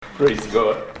Praise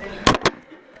God.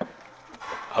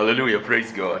 Hallelujah.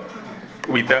 Praise God.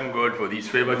 We thank God for this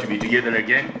favor to be together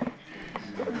again.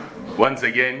 Once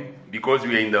again, because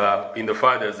we are in the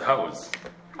Father's house.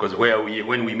 Because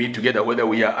when we meet together, whether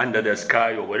we are under the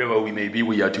sky or wherever we may be,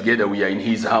 we are together, we are in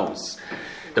His house.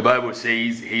 The Bible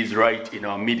says He is right in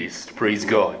our midst. Praise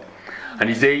God. And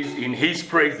He says, in His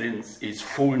presence is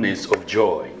fullness of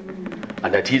joy,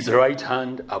 and at His right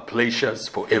hand are pleasures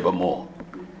forevermore.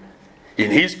 In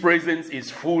His presence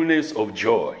is fullness of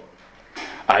joy.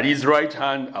 At His right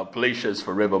hand are pleasures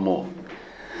forevermore.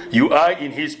 You are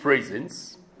in His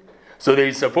presence, so there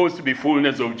is supposed to be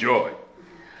fullness of joy.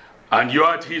 And you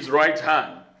are at His right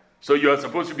hand, so you are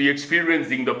supposed to be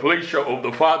experiencing the pleasure of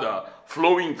the Father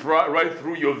flowing right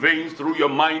through your veins, through your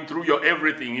mind, through your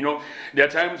everything. You know, there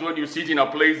are times when you sit in a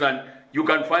place and you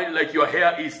can find like your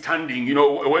hair is standing. You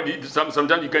know,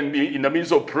 sometimes you can be in the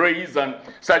midst of praise and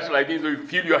such like this. So you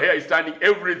feel your hair is standing.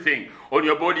 Everything on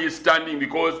your body is standing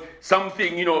because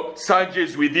something,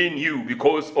 surges within you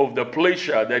because of the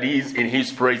pleasure that is in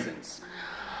His presence.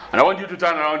 And I want you to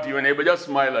turn around to your neighbor. Just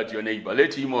smile at your neighbor.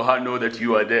 Let him or her know that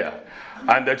you are there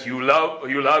and that you love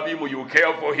him or you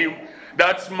care for him.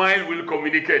 That smile will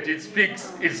communicate. It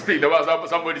speaks.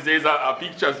 Somebody says a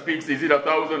picture speaks. Is it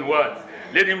 1,000 words?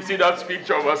 Let him see that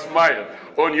picture of a smile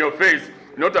on your face.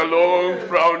 Not a long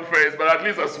frown face, but at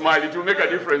least a smile. It will make a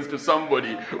difference to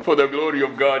somebody for the glory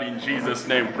of God in Jesus'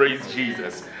 name. Praise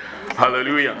Jesus.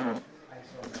 Hallelujah.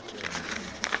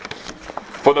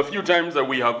 For the few times that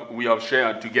we have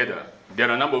shared together, there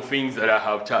are a number of things that I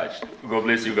have touched. God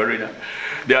bless you, Garena.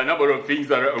 There are a number of things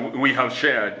that we have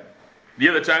shared. The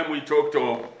other time we talked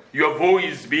of your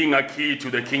voice being a key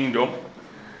to the kingdom.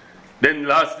 Then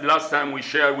last time we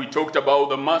talked about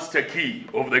the master key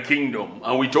of the kingdom,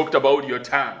 and we talked about your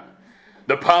tongue.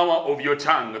 The power of your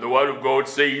tongue. The Word of God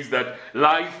says that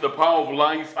the power of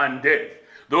life and death,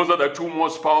 those are the two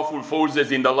most powerful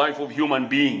forces in the life of human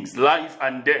beings, life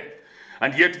and death.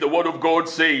 And yet the Word of God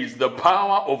says the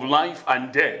power of life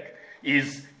and death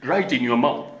is right in your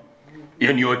mouth,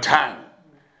 in your tongue.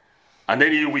 And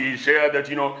then we share that,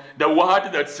 the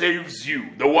word that saves you,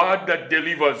 the word that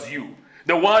delivers you,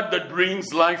 the word that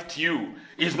brings life to you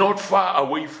is not far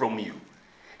away from you.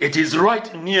 It is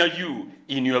right near you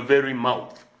in your very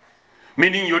mouth.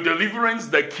 Meaning your deliverance,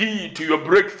 the key to your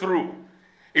breakthrough,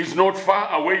 is not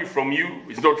far away from you.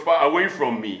 It's not far away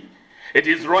from me. It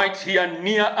is right here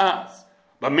near us.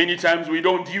 But many times we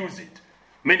don't use it.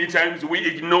 Many times we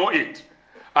ignore it.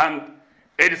 And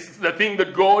it is the thing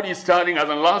that God is telling us.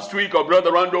 And last week our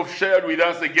brother Randolph shared with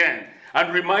us again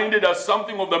and reminded us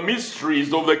something of the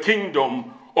mysteries of the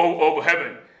kingdom of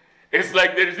heaven. It's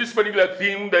like there is this particular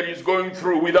theme that is going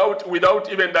through without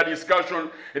even that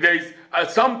discussion. There is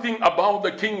something about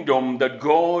the kingdom that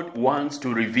God wants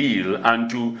to reveal and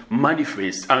to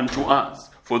manifest unto us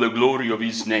for the glory of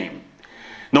His name.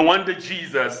 No wonder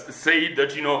Jesus said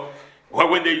that,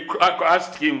 when they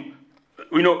asked Him,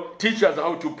 teach us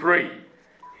how to pray.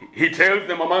 He tells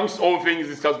them, amongst all things,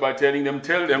 he starts by telling them,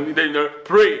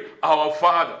 pray, our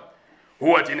Father,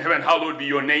 who art in heaven, hallowed be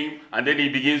your name. And then he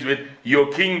begins with,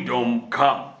 your kingdom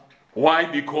come. Why?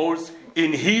 Because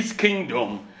in His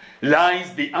kingdom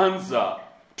lies the answer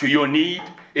to your need.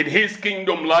 In His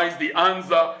kingdom lies the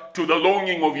answer to the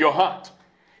longing of your heart.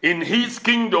 In His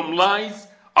kingdom lies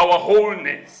our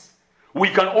wholeness. We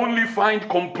can only find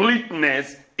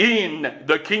completeness in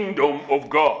the kingdom of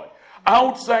God.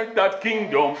 Outside that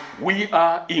kingdom, we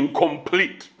are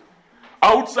incomplete.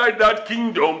 Outside that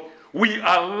kingdom, we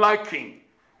are lacking.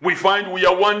 We find we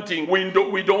are wanting.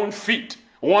 We don't fit.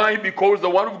 Why? Because the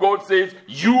Word of God says,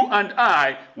 you and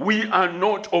I, we are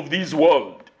not of this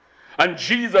world. And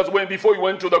Jesus, before He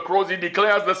went to the cross, He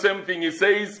declares the same thing. He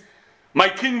says, my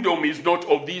kingdom is not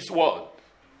of this world.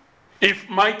 If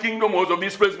my kingdom was of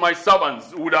this place, my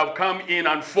servants would have come in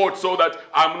and fought so that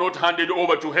I'm not handed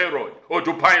over to Herod or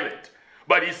to Pilate.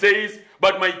 But He says,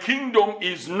 but my kingdom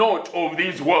is not of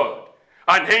this world.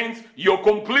 And hence, your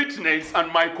completeness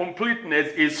and my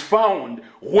completeness is found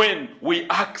when we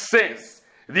access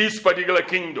this particular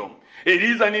kingdom. It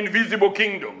is an invisible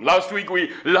kingdom. Last week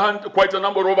we learned quite a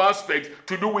number of aspects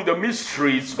to do with the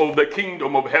mysteries of the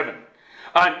kingdom of heaven.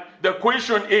 And the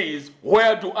question is,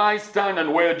 where do I stand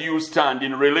and where do you stand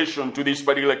in relation to this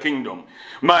particular kingdom?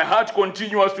 My heart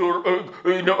continues to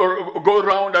go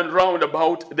round and round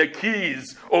about the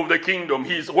keys of the kingdom.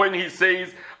 When He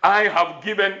says, I have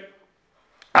given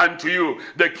unto you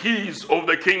the keys of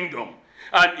the kingdom.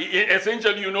 And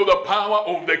essentially, the power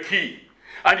of the key.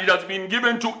 And it has been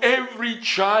given to every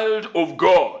child of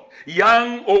God,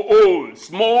 young or old,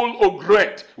 small or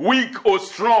great, weak or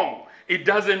strong. It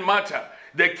doesn't matter.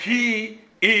 The key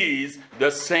is the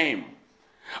same.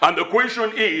 And the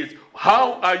question is,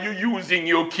 how are you using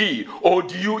your key? Or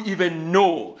do you even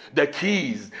know the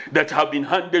keys that have been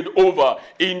handed over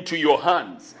into your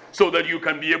hands so that you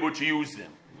can be able to use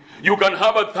them? You can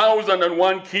have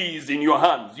 1,001 keys in your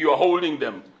hands. You are holding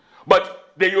them.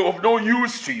 But they are of no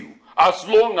use to you as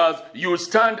long as you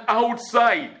stand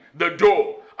outside the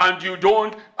door and you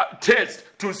don't test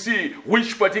to see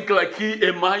which particular key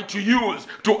am I to use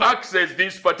to access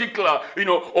this particular,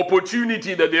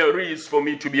 opportunity that there is for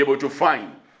me to be able to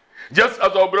find. Just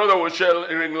as our brother was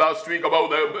sharing last week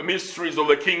about the mysteries of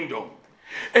the kingdom,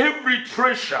 every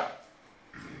treasure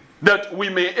that we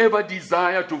may ever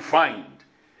desire to find,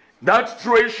 that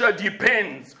treasure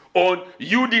depends on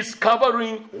you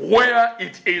discovering where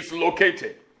it is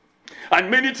located. And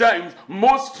many times,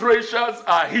 most treasures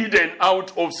are hidden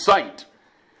out of sight.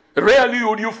 Rarely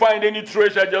would you find any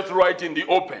treasure just right in the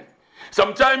open.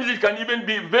 Sometimes it can even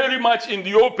be very much in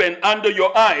the open under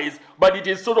your eyes, but it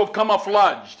is sort of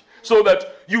camouflaged so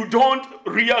that you don't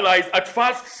realize at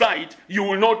first sight, you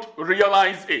will not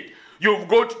realize it. You've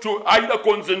got to either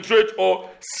concentrate or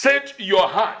set your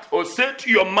heart or set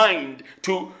your mind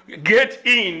to get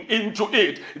into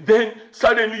it. Then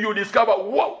suddenly you discover,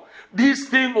 whoa, this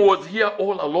thing was here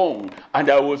all along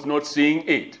and I was not seeing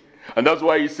it. And that's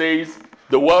why he says,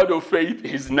 the word of faith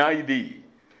is nigh thee,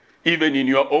 even in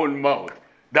your own mouth.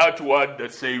 That word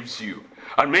that saves you.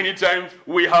 And many times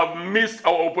we have missed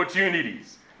our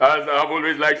opportunities. As I've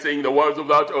always liked saying the words of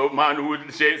that man who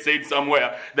said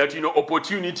somewhere that,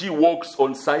 opportunity walks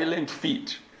on silent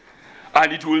feet.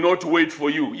 And it will not wait for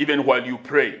you even while you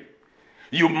pray.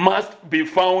 You must be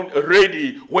found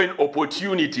ready when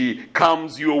opportunity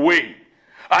comes your way.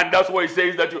 And that's why it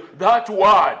says that that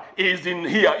word is in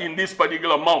here in this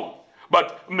particular mouth.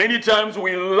 But many times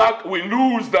we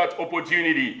lose that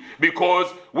opportunity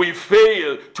because we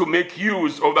fail to make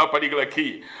use of that particular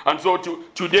key. And so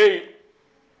today,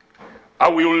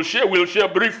 we'll share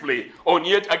briefly on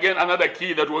yet again another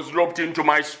key that was dropped into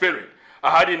my spirit.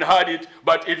 I hadn't had it,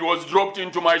 but it was dropped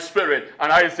into my spirit.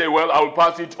 And I say, well, I'll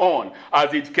pass it on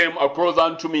as it came across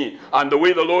unto me. And the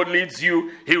way the Lord leads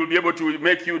you, He will be able to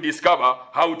make you discover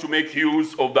how to make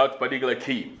use of that particular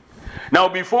key. Now,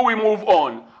 before we move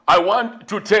on, I want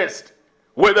to test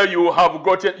whether you've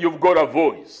got a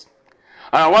voice.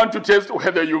 And I want to test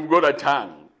whether you've got a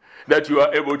tongue that you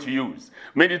are able to use.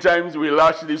 Many times we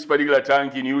lash this particular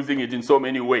tongue in using it in so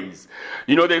many ways.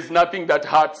 There's nothing that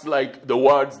hurts like the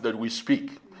words that we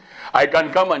speak. I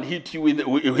can come and hit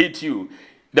you.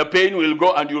 The pain will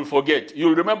go and you'll forget.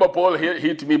 You'll remember Paul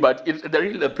hit me, but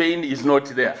the pain is not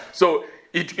there. So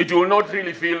it will not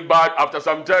really feel bad. After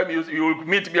some time, you'll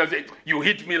meet me and say, you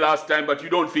hit me last time, but you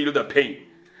don't feel the pain.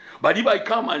 But if I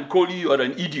come and call you are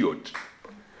an idiot,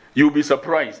 you'll be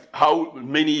surprised how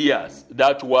many years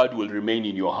that word will remain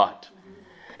in your heart.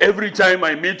 Every time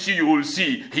I meet you, you will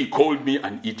see, he called me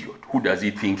an idiot. Who does he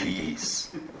think he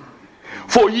is?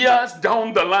 For years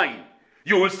down the line,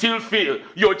 you will still feel,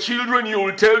 you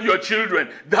will tell your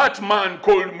children, that man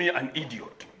called me an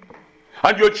idiot.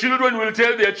 And your children will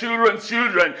tell their children's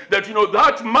children that,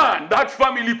 that man, that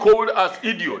family called us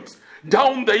idiots.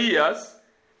 Down the years,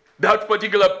 that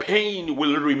particular pain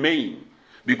will remain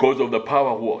because of the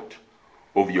power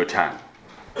of your tongue.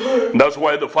 That's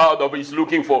why the Father is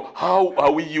looking for how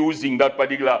are we using that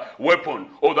particular weapon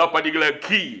or that particular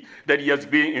key that He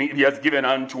has given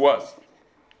unto us.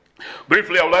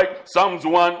 Briefly, I would like Psalms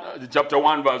 1, chapter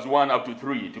 1, verse 1 up to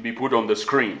 3 to be put on the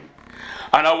screen.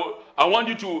 And I want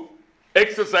you to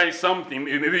exercise something.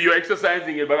 Maybe you're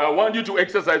exercising it, but I want you to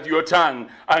exercise your tongue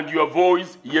and your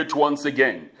voice yet once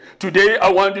again. Today, I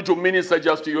want you to minister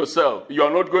just to yourself. You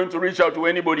are not going to reach out to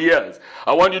anybody else.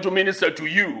 I want you to minister to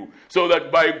you so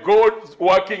that by God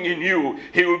working in you,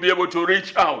 He will be able to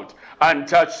reach out and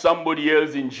touch somebody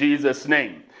else in Jesus'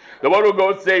 name. The Word of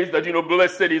God says that,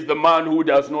 blessed is the man who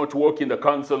does not walk in the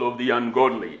counsel of the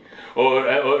ungodly or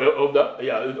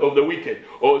of the wicked,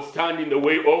 or stand in the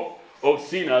way of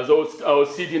sinners, or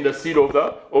sit in the seat of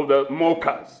the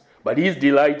mockers. But his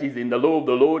delight is in the law of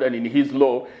the Lord, and in His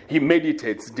law he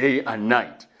meditates day and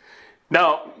night.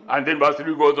 Now, and then verse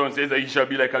 3 goes on and says that he shall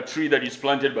be like a tree that is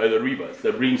planted by the rivers,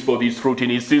 that brings forth his fruit in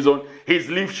his season. His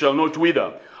leaf shall not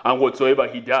wither, and whatsoever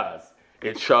he does,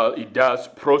 it does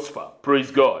prosper. Praise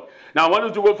God. Now I want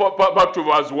us to go back to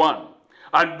verse 1.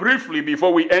 And briefly,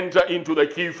 before we enter into the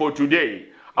key for today,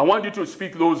 I want you to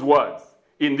speak those words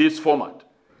in this format.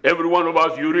 Every one of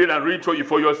us, you read and read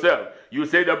for yourself. You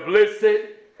say, the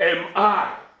blessed am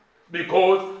I,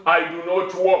 because I do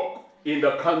not walk in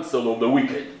the counsel of the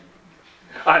wicked.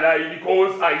 And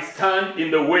because I stand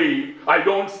in the way, I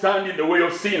don't stand in the way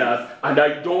of sinners, and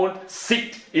I don't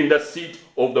sit in the seat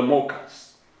of the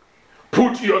mockers.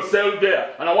 Put yourself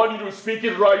there, and I want you to speak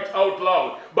it right out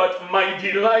loud. But my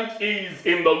delight is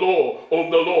in the law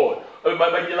of the Lord.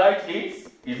 My delight is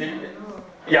it?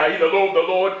 Yeah, in the law of the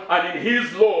Lord, and in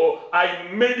his law I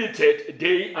meditate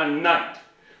day and night.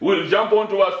 We'll jump on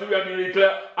to verse 3 and we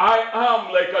declare, I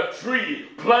am like a tree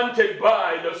planted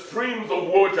by the streams of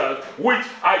waters, which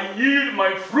I yield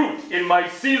my fruit in my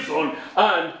season,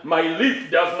 and my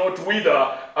leaf does not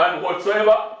wither, and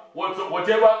whatever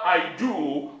I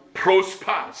do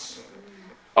prospers.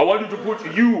 I want you to put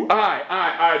you,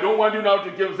 I don't want you now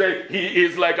to keep saying, he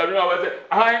is like,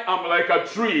 I am like a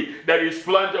tree that is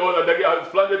planted, or that is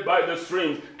planted by the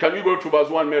streams. Can we go to verse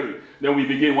 1, Mary? Then we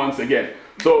begin once again.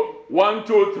 So, 1,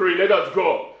 2, 3, let us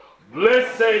go.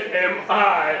 Blessed am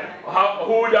I,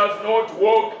 who does not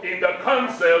walk in the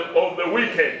counsel of the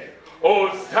wicked,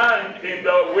 or stand in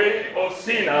the way of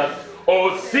sinners,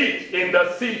 or sit in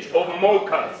the seat of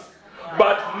mockers.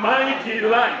 But my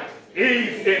delight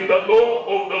is in the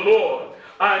law of the Lord,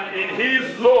 and in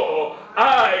his law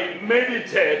I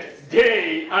meditate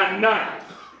day and night.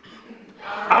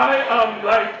 I am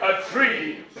like a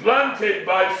tree planted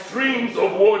by streams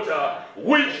of water,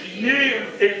 which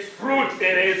yields its fruit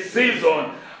in its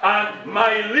season, and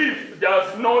my leaf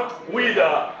does not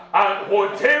wither, and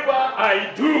whatever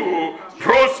I do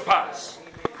prospers.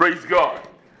 Praise God.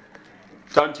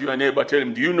 Turn to your neighbor, tell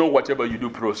him, do you know whatever you do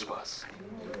prospers?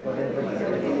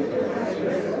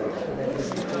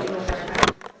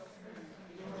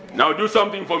 Now do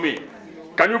something for me.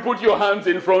 Can you put your hands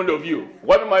in front of you?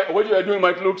 What you are doing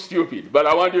might look stupid, but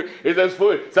I want you, it says,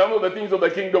 some of the things of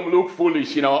the kingdom look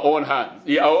foolish in our own hands,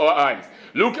 in our eyes.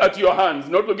 Look at your hands,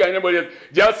 not look at anybody else.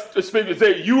 Just speak and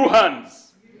say, you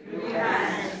hands.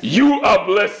 You are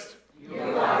blessed.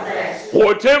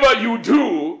 Whatever you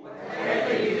do,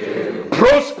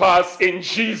 prospers in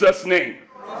Jesus' name.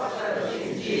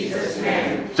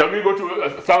 Shall we go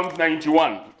to Psalms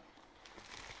 91?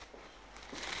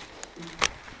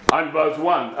 And verse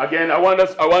 1. Again, I want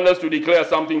us to declare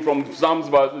something from Psalms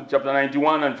chapter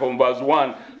 91 and from verse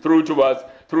 1 through to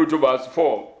verse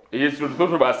 4. It is through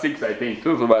to verse 6, I think.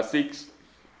 Through to verse 6.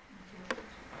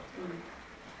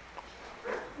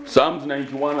 Psalms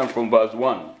 91 and from verse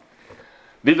 1.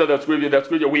 These are the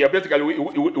scripture. We are basically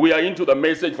we are into the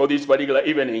message for this particular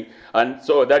evening, and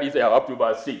so that is up to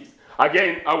verse 6.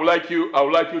 Again, I would like you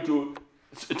to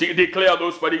declare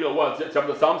those particular words.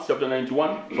 Psalms chapter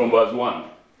 91 from verse 1.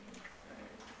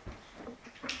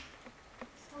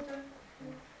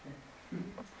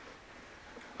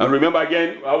 And remember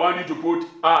again, I want you to put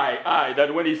I,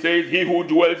 that when he says, he who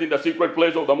dwells in the secret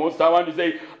place of the Most High, I want to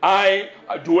say, I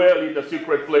dwell in the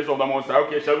secret place of the Most High.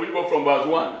 Okay, shall we go from verse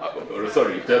 1?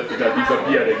 Sorry, it has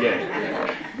disappeared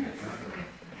again.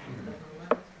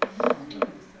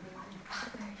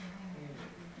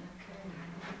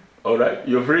 All right,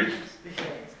 you're free?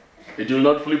 It will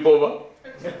not flip over?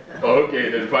 Okay,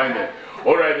 then fine then.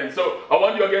 All right, then. So I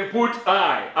want you again put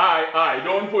I.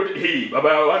 Don't put he. But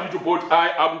I want you to put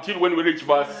I until when we reach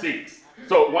verse 6.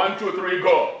 So 1, 2, 3,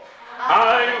 go.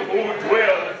 I who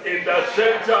dwells in the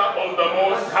shelter of the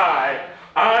Most High,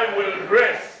 I will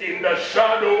rest in the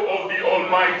shadow of the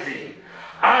Almighty.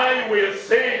 I will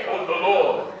say of the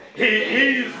Lord, he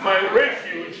is my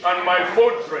refuge and my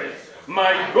fortress,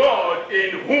 my God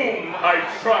in whom I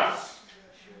trust.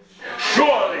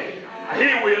 Surely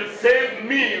he will save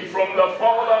me from the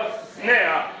fowler's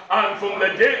snare and from the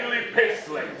deadly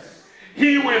pestilence.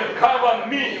 He will cover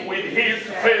me with his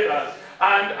feathers,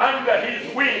 and under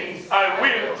his wings I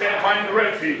will find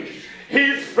refuge.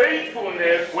 His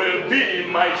faithfulness will be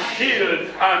my shield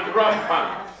and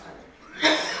rampart.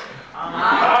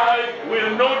 I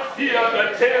will not fear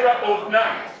the terror of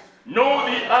night, nor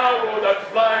the arrow that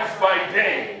flies by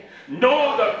day,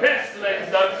 nor the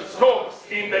pestilence that stalks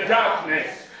in the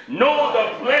darkness, nor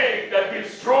the plague that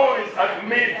destroys at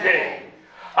midday.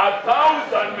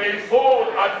 1,000 may fall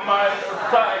at my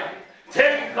side,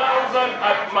 10,000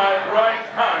 at my right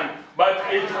hand, but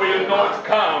it will not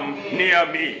come near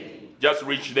me. Just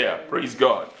reach there. Praise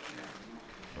God.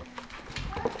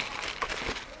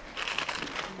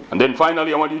 And then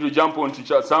finally, I want you to jump on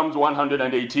to Psalms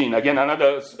 118. Again,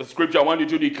 another scripture I want you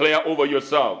to declare over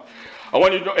yourself. I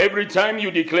want you to know every time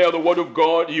you declare the word of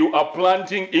God, you are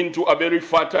planting into a very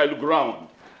fertile ground.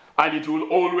 And it will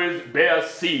always bear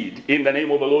seed in the name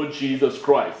of the Lord Jesus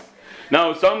Christ.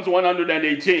 Now, Psalms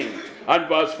 118 and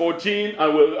verse 14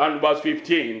 and verse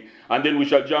 15. And then we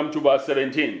shall jump to verse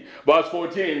 17. Verse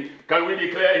 14, can we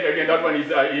declare it again? That one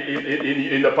is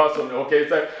in the person. Okay,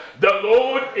 so the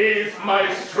Lord is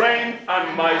my strength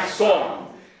and my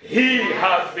song. He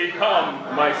has become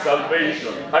my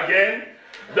salvation. Again,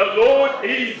 the Lord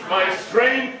is my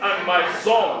strength and my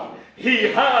song. He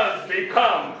has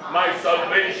become my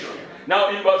salvation.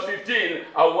 Now in verse 15,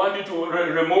 I want you to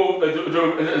remove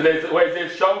where it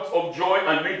says shouts of joy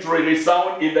and victory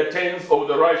resound in the tents of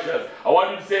the righteous. I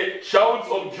want you to say shouts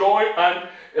of joy and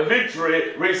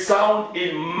victory resound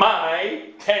in my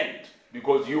tent,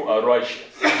 because you are righteous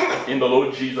in the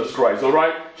Lord Jesus Christ. All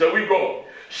right, shall we go?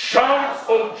 Shouts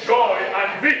of joy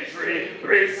and victory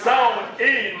resound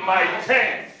in my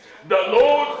tent. The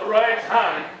Lord's right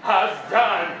hand has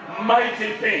done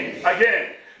mighty things.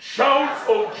 Again, shouts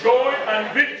of joy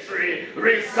and victory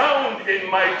resound in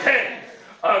my tent,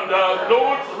 and the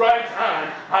Lord's right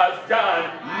hand has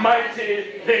done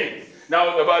mighty things.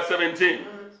 Now, verse 17.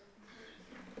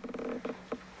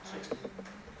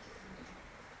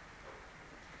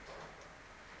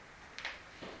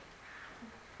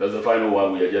 That's the final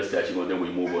one we are just touching on, then we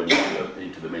move on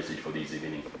into the message for this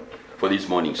evening. For this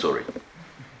morning, sorry.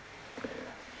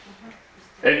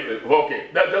 Anyway, okay,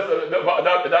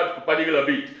 that particular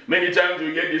bit. Many times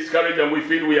we get discouraged and we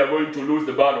feel we are going to lose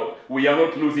the battle. We are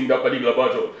not losing that particular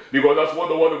battle, because that's what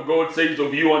the word of God says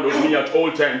of you and of me at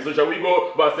all times. So shall we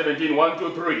go, verse 17, 1,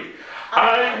 2, 3.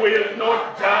 I will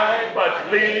not die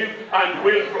but live and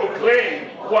will proclaim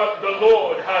what the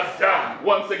Lord has done.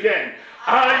 Once again,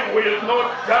 I will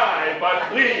not die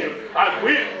but live and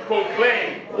will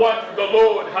proclaim what the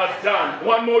Lord has done.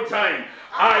 One more time.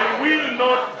 I will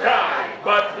not die,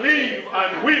 but live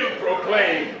and will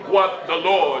proclaim what the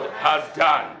Lord has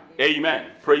done. Amen.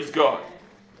 Praise God.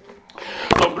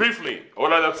 So briefly, or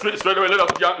rather straight away, let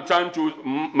us turn to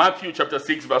Matthew chapter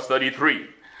 6, verse 33.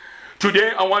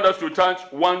 Today, I want us to touch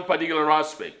one particular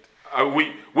aspect.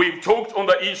 We've talked on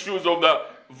the issues of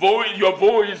your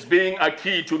voice being a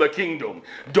key to the kingdom.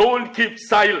 Don't keep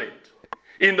silent.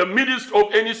 In the midst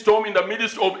of any storm, in the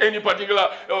midst of any particular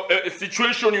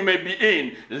situation you may be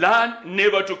in, learn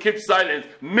never to keep silence.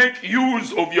 Make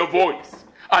use of your voice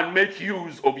and make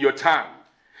use of your tongue.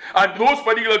 And those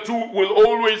particular two will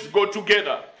always go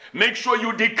together. Make sure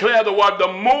you declare the word.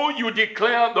 The more you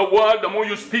declare the word, the more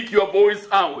you speak your voice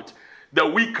out, the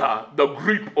weaker the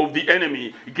grip of the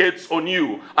enemy gets on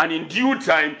you. And in due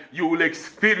time, you will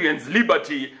experience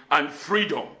liberty and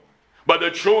freedom. But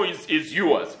the choice is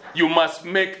yours. You must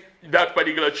make that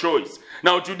particular choice.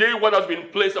 Now today, what has been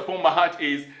placed upon my heart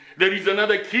is there is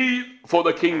another key for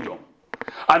the kingdom.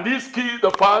 And this key,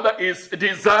 the Father is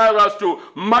desirous to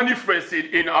manifest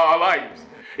it in our lives.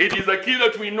 It is a key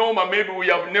that we know, but maybe we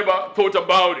have never thought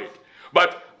about it.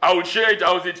 But I will share it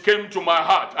as it came to my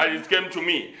heart, as it came to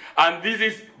me. And this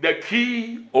is the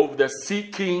key of the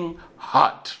seeking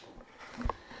heart.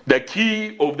 The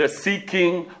key of the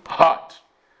seeking heart.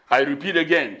 I repeat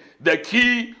again, the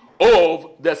key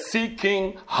of the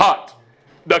seeking heart.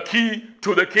 The key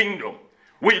to the kingdom.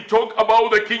 We talk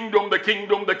about the kingdom, the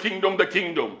kingdom, the kingdom, the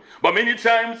kingdom. But many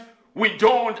times we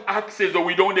don't access or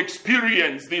we don't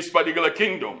experience this particular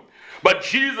kingdom. But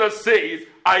Jesus says,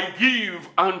 I give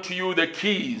unto you the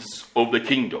keys of the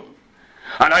kingdom.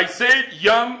 And I said,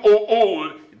 young or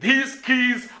old, these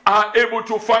keys are able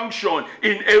to function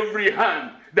in every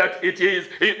hand. That it is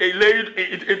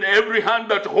in every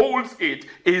hand that holds it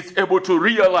is able to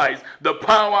realize the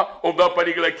power of that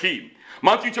particular key.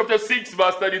 Matthew chapter 6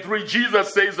 verse 33,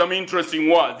 Jesus says some interesting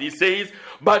words. He says,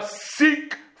 but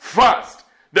seek first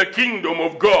the kingdom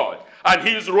of God and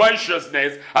his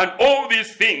righteousness, and all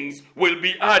these things will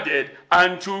be added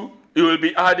unto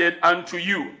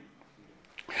you.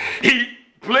 He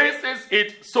places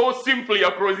it so simply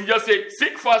across. He just said,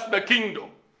 seek first the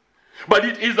kingdom. But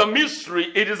it is a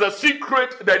mystery, it is a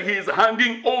secret that he is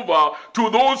handing over to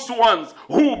those ones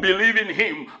who believe in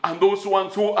him and those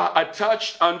ones who are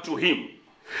attached unto him.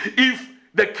 If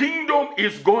the kingdom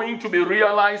is going to be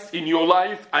realized in your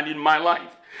life and in my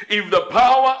life, if the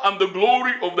power and the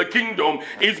glory of the kingdom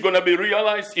is going to be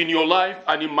realized in your life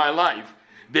and in my life,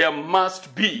 there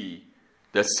must be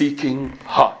the seeking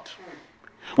heart.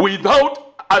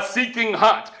 Without a seeking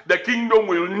heart, the kingdom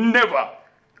will never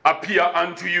appear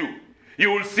unto you. You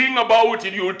will sing about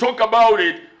it, you will talk about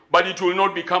it, but it will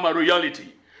not become a reality.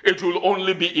 It will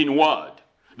only be in word.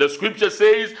 The scripture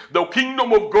says the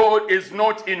kingdom of God is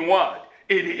not in word.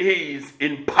 It is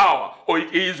in power, or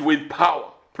it is with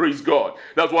power. Praise God.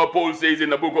 That's what Paul says in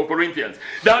the book of Corinthians.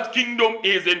 That kingdom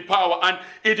is in power, and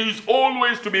it is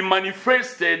always to be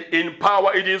manifested in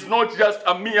power. It is not just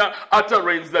a mere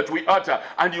utterance that we utter,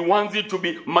 and he wants it to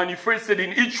be manifested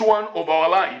in each one of our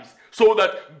lives, so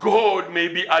that God may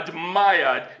be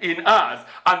admired in us,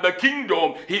 and the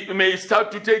kingdom may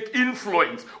start to take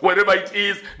influence wherever it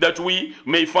is that we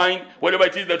may find,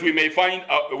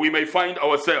 we may find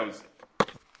ourselves.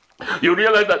 You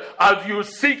realize that as you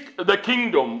seek the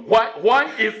kingdom,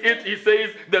 why is it, he says,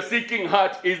 the seeking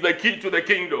heart is the key to the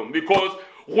kingdom? Because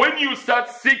when you start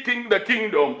seeking the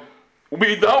kingdom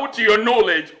without your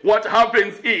knowledge, what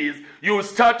happens is you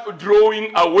start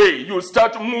drawing away, you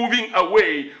start moving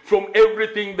away from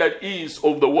everything that is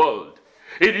of the world.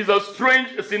 It is a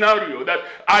strange scenario that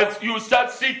as you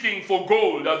start seeking for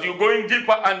gold, as you're going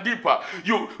deeper and deeper,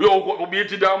 you be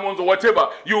it diamonds or whatever,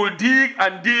 you will dig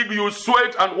and dig, you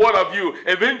sweat and what have you.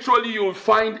 Eventually you'll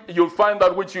find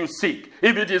that which you seek.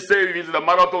 If it is, say, if it's the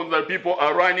marathons that people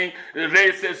are running,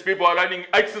 races, people are running,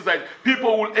 exercise,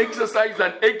 people will exercise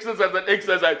and exercise and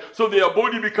exercise, so their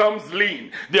body becomes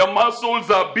lean, their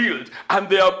muscles are built, and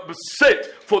they are set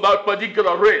for that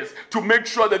particular race to make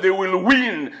sure that they will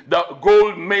win the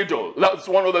gold medal. That's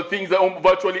one of the things that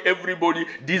virtually everybody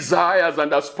desires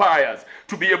and aspires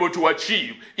to be able to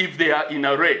achieve if they are in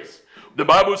a race. The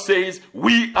Bible says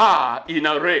we are in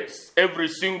a race, every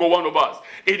single one of us.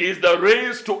 It is the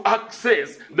race to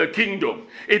access the kingdom.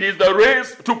 It is the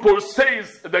race to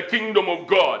possess the kingdom of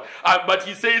God. But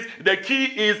he says the key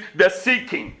is the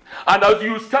seeking. And as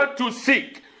you start to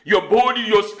seek, your body,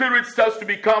 your spirit starts to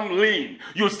become lean.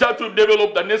 You start to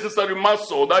develop the necessary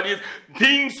muscle. That is,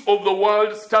 things of the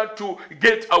world start to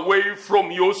get away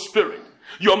from your spirit.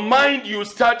 Your mind, you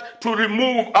start to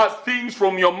remove as things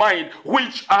from your mind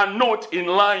which are not in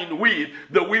line with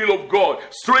the will of God.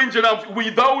 Strange enough,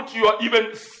 without you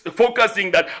even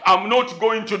focusing that I'm not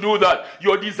going to do that,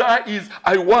 your desire is,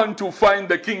 I want to find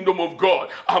the kingdom of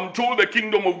God. I'm told the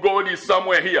kingdom of God is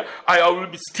somewhere here. I will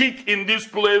stick in this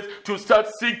place to start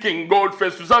seeking God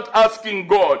first, to start asking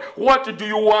God, what do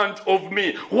you want of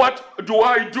me? What do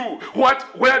I do?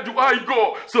 Where do I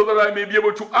go so that I may be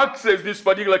able to access this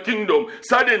particular kingdom?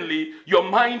 Suddenly, your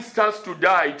mind starts to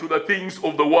die to the things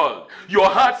of the world. Your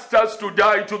heart starts to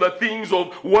die to the things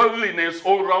of worldliness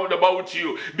all round about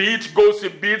you. Be it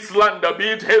gossip, be it slander, be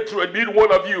it hatred, be it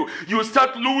what have you. You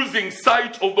start losing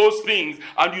sight of those things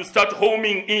and you start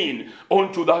homing in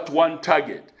onto that one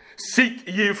target. Seek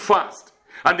ye first.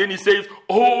 And then he says,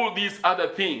 all these other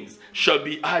things shall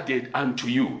be added unto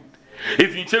you.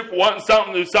 If you take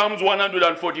Psalms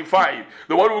 145,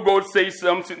 the word of God says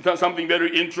something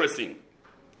very interesting.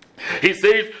 He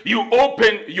says, you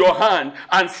open your hand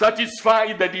and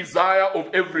satisfy the desire of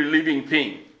every living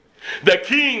thing. The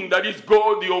king, that is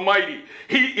God the Almighty,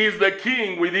 he is the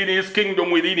king within his kingdom,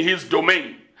 within his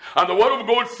domain. And the word of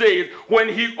God says, when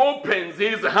he opens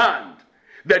his hand,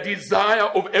 the desire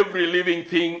of every living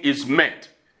thing is met.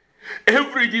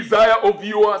 Every desire of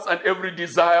yours and every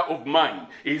desire of mine.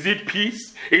 Is it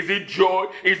peace? Is it joy?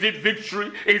 Is it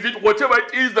victory? Is it whatever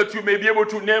it is that you may be able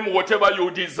to name, whatever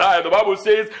you desire? The Bible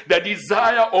says the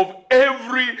desire of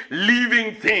every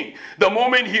living thing. The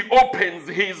moment he opens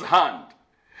his hand,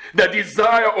 the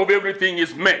desire of everything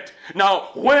is met.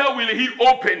 Now, where will he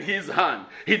open his hand?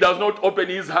 He does not open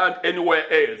his hand anywhere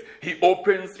else. He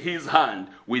opens his hand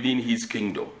within his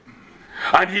kingdom.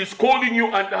 And he's calling you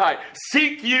and I,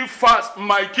 seek ye first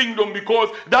my kingdom, because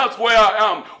that's where I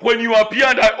am. When you appear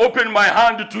and I open my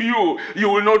hand to you, you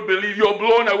will not believe. You're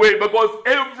blown away, because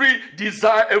every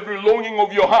desire, every longing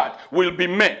of your heart will be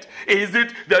met. Is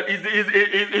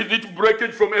it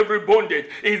breakage from every bondage?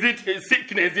 Is it a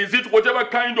sickness? Is it whatever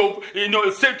kind of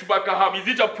setback I have? Is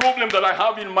it a problem that I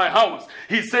have in my house?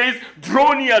 He says,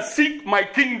 draw near, seek my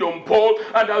kingdom, Paul,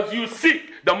 and as you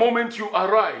seek, the moment you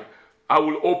arrive, I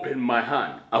will open my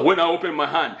hand. And when I open my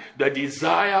hand, the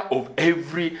desire of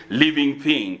every living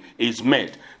thing is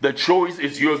met. The choice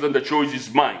is yours and the choice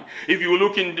is mine. If you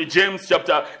look in James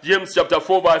chapter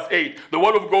 4 verse 8, the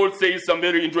word of God says some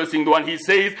very interesting one. He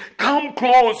says, come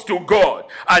close to God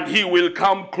and he will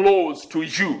come close to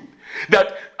you.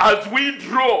 That as we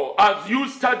draw, as you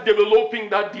start developing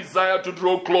that desire to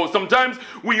draw close, sometimes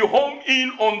we home in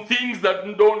on things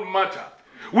that don't matter.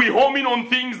 We home in on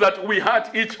things that we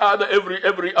hurt each other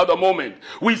every other moment.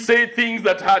 We say things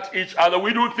that hurt each other.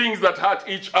 We do things that hurt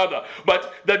each other.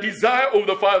 But the desire of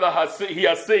the Father has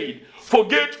said,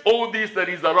 forget all this that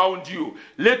is around you.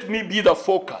 Let me be the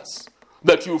focus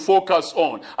that you focus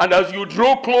on. And as you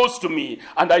draw close to me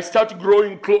and I start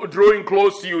drawing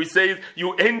close to you, he says,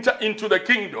 you enter into the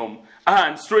kingdom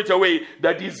and straightway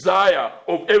the desire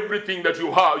of everything that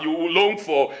you have, you long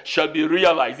for, shall be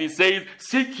realized. He says,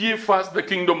 seek ye first the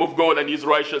kingdom of God and his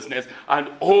righteousness, and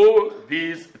all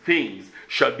these things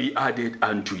shall be added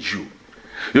unto you.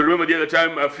 You remember the other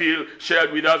time Phil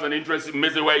shared with us an interesting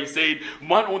message where he said,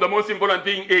 one of the most important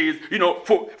thing is,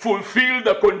 fulfill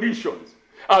the conditions.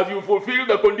 As you fulfill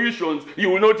the conditions,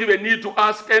 you will not even need to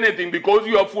ask anything, because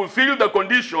you have fulfilled the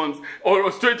conditions, or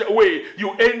straight away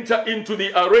you enter into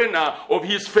the arena of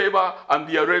his favor and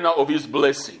the arena of his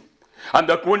blessing. And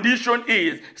the condition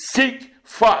is, seek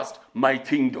first my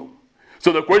kingdom.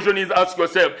 So the question is, ask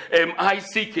yourself, am I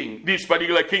seeking this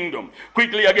particular kingdom?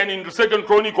 Quickly again in 2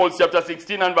 Chronicles chapter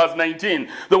 16 and verse 19,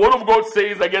 the word of God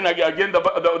says again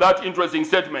that interesting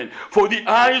statement. For the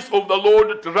eyes of the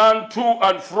Lord run to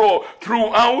and fro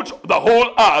throughout the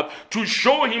whole earth, to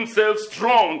show himself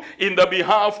strong in the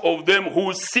behalf of them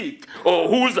who seek, or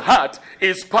whose heart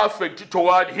is perfect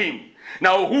toward him.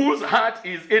 Now, whose heart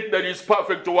is it that is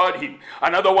perfect toward him?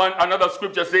 Another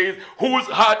scripture says, whose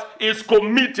heart is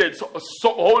committed,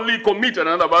 so wholly committed,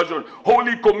 another version,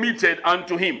 wholly committed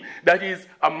unto him. That is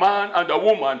a man and a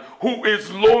woman who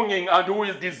is longing and who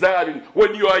is desiring.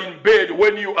 When you are in bed,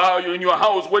 when you are in your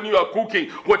house, when you are cooking,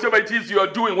 whatever it is you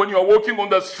are doing, when you are walking on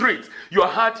the streets, your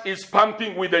heart is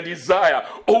pumping with a desire.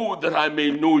 Oh, that I may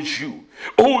know you.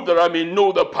 Oh, that I may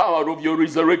know the power of your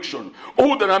resurrection.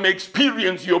 Oh, that I may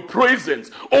experience your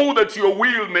presence. Oh, that your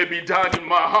will may be done in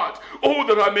my heart. Oh,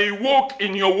 that I may walk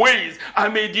in your ways. I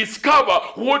may discover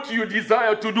what you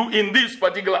desire to do in this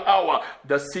particular hour.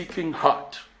 The seeking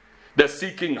heart. The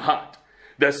seeking heart.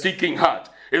 The seeking heart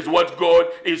is what God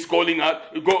is calling us.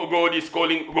 God is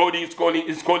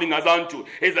calling us unto.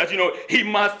 Is that he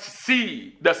must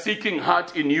see the seeking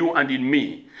heart in you and in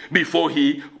me before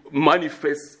he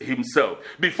manifests himself,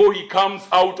 before he comes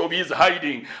out of his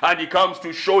hiding and he comes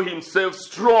to show himself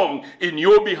strong in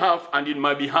your behalf and in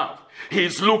my behalf. He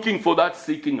is looking for that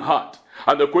seeking heart.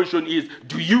 And the question is,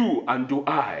 do you and do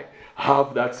I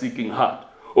have that seeking heart?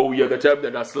 Or we are the type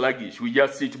that are sluggish. We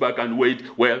just sit back and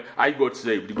wait. Well, I got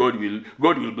saved. God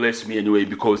will bless me anyway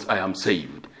because I am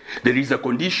saved. There is a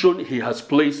condition he has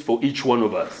placed for each one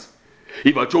of us.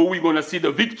 If at all we're going to see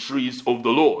the victories of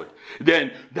the Lord,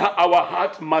 then our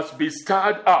heart must be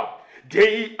stirred up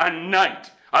day and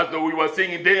night. As though we were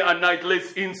saying, day and night,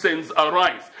 let incense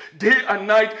arise. Day and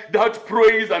night, that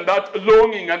praise and that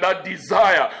longing and that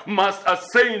desire must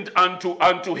ascend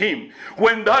unto him.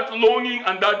 When that longing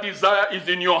and that desire is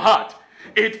in your heart,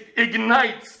 it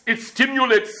ignites, it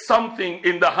stimulates something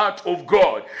in the heart of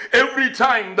God. Every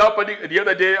time, the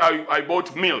other day I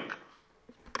bought milk.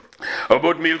 I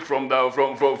bought milk from the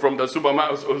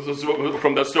supermarket,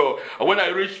 from the store. And when I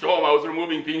reached home, I was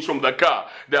removing things from the car.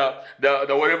 The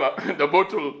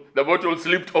bottle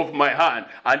slipped off my hand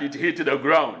and it hit the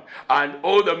ground. And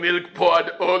all the milk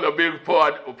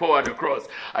poured across.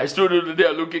 I stood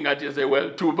there looking at it and said,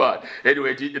 well, too bad.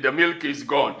 Anyway, the milk is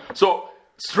gone. So,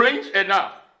 strange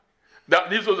enough, that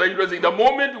this was interesting. The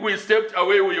moment we stepped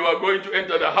away, we were going to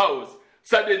enter the house,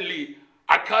 suddenly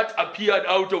a cat appeared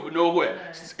out of nowhere.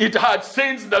 It had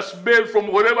sensed the smell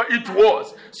from wherever it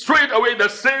was. Straight away, the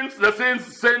sense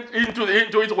sent into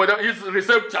its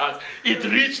receptors. It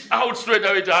reached out straight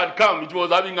away. It had come. It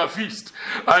was having a feast.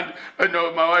 And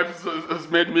my wife has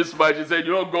made me smile. She said,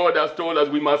 God has told us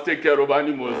we must take care of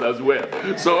animals as well.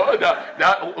 So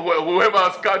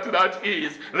whoever's cat that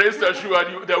is, rest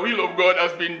assured, the will of God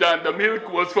has been done. The milk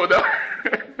was for the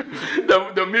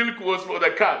milk was for the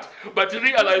cat. But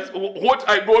realize what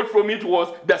I got from it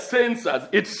was the sensors.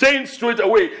 It sensed straight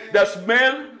away the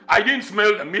smell. I didn't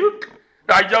smell the milk.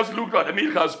 I just looked at the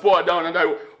milk has poured down,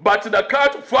 but the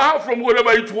cat, far from wherever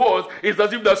it was, it's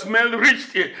as if the smell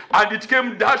reached it and it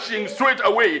came dashing straight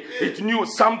away. It knew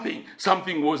something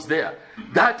was there.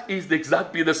 That is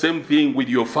exactly the same thing with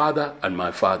your Father and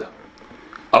my Father,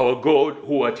 our God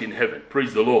who art in heaven.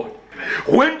 Praise the Lord.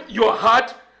 When your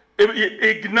heart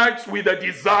ignites with a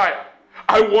desire,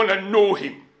 I want to know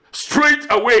him, straight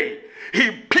away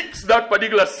he picks that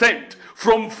particular scent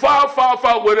from far,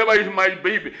 wherever it might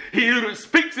be. He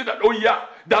speaks it that, oh yeah,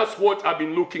 that's what I've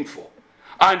been looking for.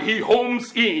 And he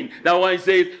homes in. Now I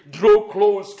say, draw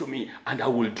close to me and I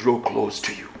will draw close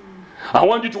to you. I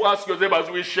want you to ask yourself as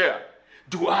we share,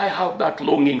 do I have that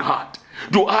longing heart?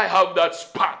 Do I have that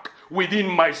spark within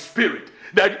my spirit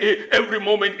that every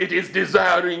moment it is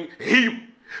desiring him?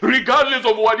 Regardless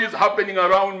of what is happening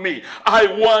around me, I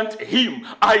want him.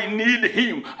 I need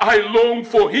him. I long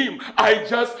for him. I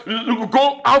just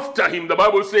go after him. The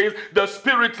Bible says the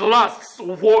spirit lusts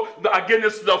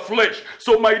against the flesh.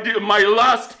 So my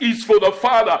lust is for the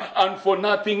Father and for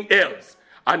nothing else.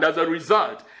 And as a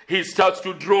result, he starts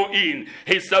to draw in.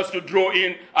 He starts to draw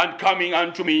in and coming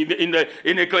unto me.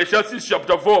 In Ecclesiastes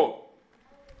chapter 4.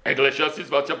 Ecclesiastes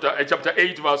chapter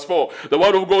 8 verse 4. The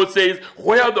word of God says,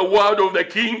 where the word of the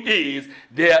king is,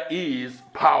 there is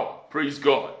power. Praise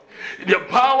God. The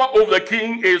power of the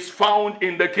king is found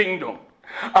in the kingdom.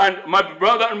 And my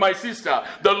brother and my sister,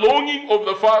 the longing of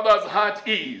the Father's heart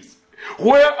is,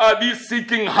 where are these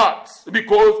seeking hearts?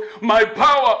 Because my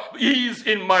power is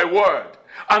in my word.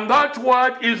 And that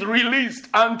word is released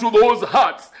unto those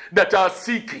hearts that are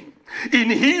seeking. In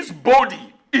his body,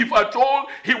 if at all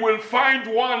he will find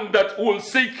one that will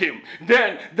seek him,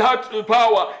 then that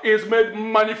power is made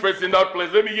manifest in that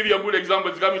place. Let me give you a good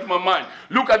example. It's coming to my mind.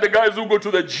 Look at the guys who go to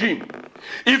the gym.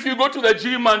 If you go to the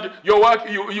gym and you are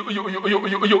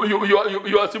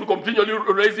still continually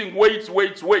raising weights.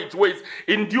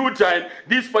 In due time,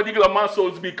 these particular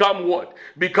muscles become what?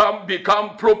 Become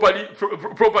properly,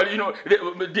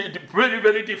 very,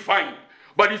 very defined.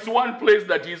 But it's one place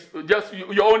that is just,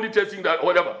 you're only testing that,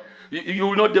 whatever. You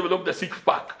will not develop the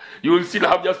 6-pack. You will still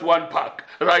have just 1 pack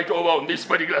right over on this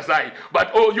particular side.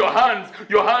 But your hands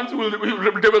will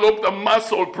develop the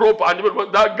muscle proper, and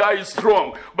that guy is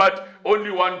strong. But only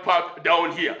 1 pack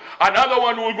down here. Another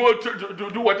one will go to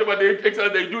do whatever the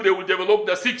exercise they do. They will develop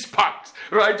the 6 packs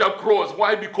right across.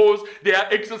 Why? Because they are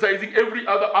exercising every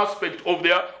other aspect of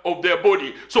their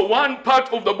body. So one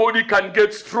part of the body can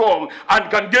get strong and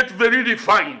can get very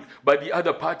defined, but the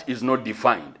other part is not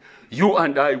defined. You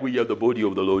and I, we are the body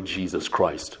of the Lord Jesus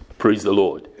Christ. Praise the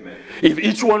Lord. Amen. If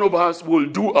each one of us will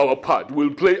do our part, will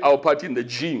play our part in the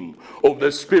gym of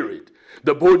the Spirit,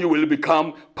 the body will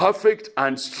become perfect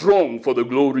and strong for the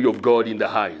glory of God in the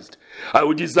highest. I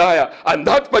would desire, and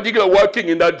that particular working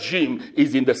in that gym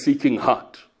is in the seeking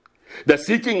heart. The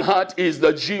seeking heart is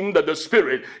the gym that the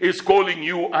Spirit is calling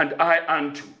you and I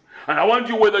unto. And I want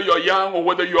you, whether you're young or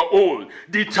whether you're old,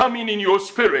 determine in your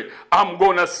spirit, I'm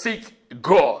going to seek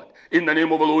God in the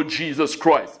name of the Lord Jesus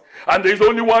Christ. And there's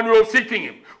only one way of seeking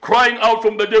him. Crying out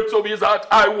from the depths of his heart,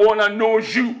 I want to know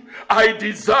you. I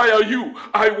desire you.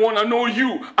 I want to know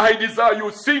you. I desire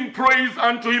you. Sing praise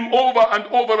unto him over and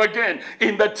over again.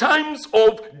 In the times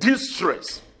of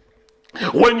distress,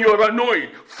 when you're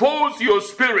annoyed, force your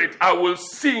spirit, I will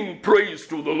sing praise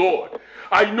to the Lord.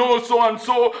 I know so and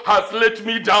so has let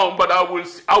me down, but I will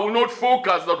not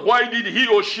focus that why did he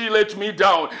or she let me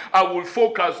down. I will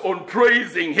focus on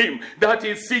praising him. That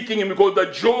is seeking him, because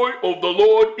the joy of the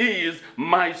Lord is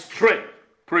my strength.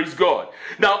 Praise God.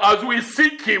 Now, as we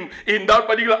seek him in that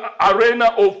particular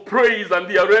arena of praise and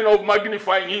the arena of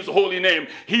magnifying his holy name,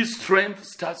 his strength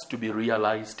starts to be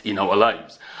realized in our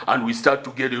lives. And we start to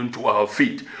get into our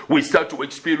feet. We start to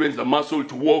experience the muscle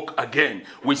to walk again.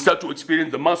 We start to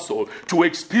experience the muscle to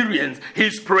experience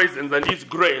his presence and his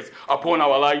grace upon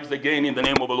our lives again in the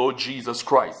name of the Lord Jesus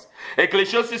Christ.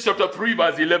 Ecclesiastes chapter 3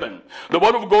 verse 11. The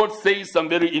word of God says some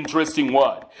very interesting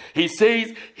word. He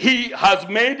says, he has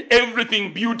made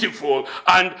everything beautiful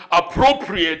and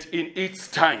appropriate in its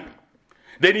time.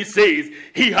 Then he says,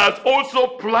 he has also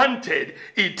planted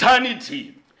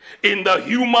eternity in the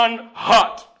human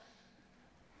heart.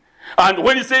 And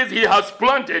when he says he has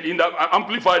planted, in the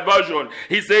Amplified Version,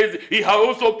 he says he has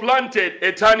also planted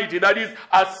eternity. That is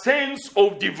a sense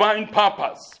of divine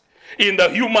purpose in the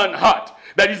human heart.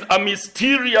 That is a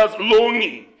mysterious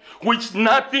longing which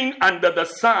nothing under the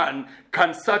sun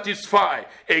can satisfy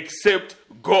except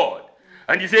God.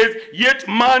 And he says, yet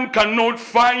man cannot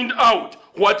find out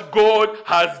what God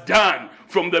has done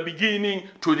from the beginning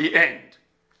to the end.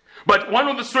 But one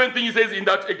of the strange things he says in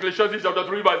that Ecclesiastes chapter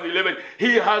 3 verse 11,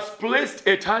 he has placed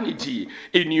eternity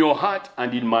in your heart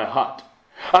and in my heart.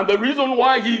 And the reason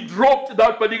why he dropped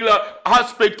that particular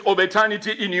aspect of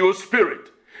eternity in your spirit,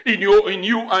 in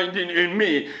you and in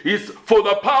me, is for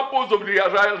the purpose of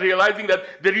realizing that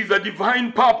there is a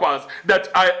divine purpose that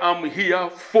I am here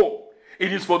for.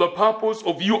 It is for the purpose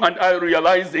of you and I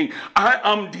realizing I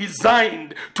am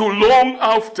designed to long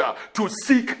after, to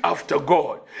seek after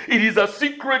God. It is a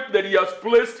secret that he has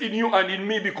placed in you and in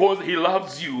me because he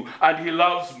loves you and he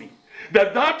loves me.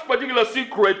 That particular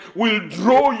secret will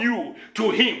draw you to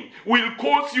him, will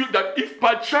cause you that if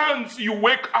perchance you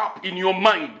wake up in your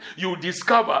mind, you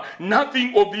discover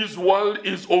nothing of this world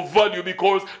is of value,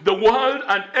 because the world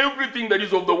and everything that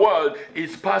is of the world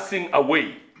is passing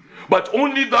away. But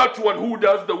only that one who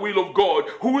does the will of God,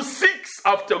 who seeks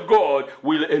after God,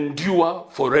 will endure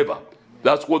forever.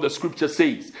 That's what the scripture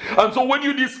says. And so when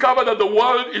you discover that the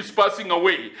world is passing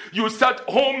away, you start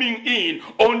homing in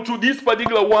onto this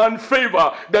particular one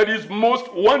favor that is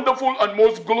most wonderful and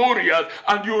most glorious,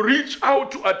 and you reach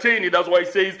out to attain it. That's why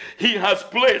it says he has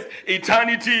placed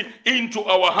eternity into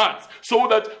our hearts so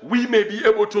that we may be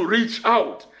able to reach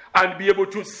out and be able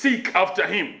to seek after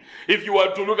him. If you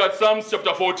were to look at Psalms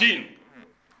chapter 14,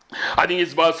 I think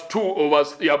it's verse 2 or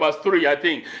verse 3, I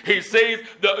think. He says,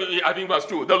 verse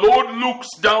 2, the Lord looks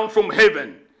down from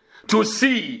heaven to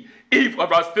see if,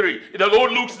 verse 3, the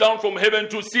Lord looks down from heaven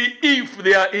to see if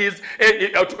there is,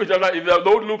 the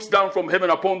Lord looks down from heaven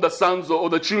upon the sons or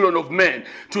the children of men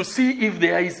to see if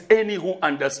there is any who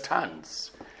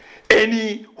understands,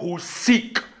 any who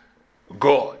seek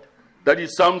God. That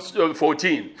is Psalms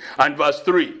 14 and verse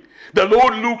 3. The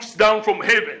Lord looks down from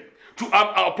heaven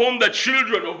upon the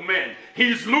children of men. He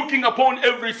is looking upon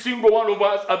every single one of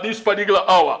us at this particular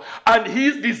hour. And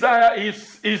his desire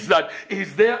is that,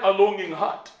 is there a longing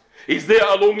heart? Is there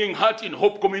a longing heart in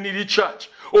Hope Community Church?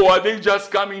 Or are they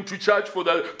just coming to church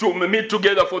to meet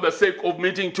together for the sake of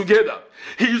meeting together?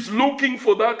 He is looking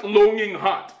for that longing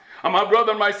heart. And my brother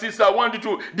and my sister, I want you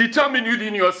to determine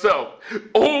within yourself,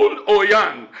 old or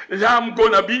young, I'm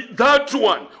going to be that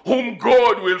one whom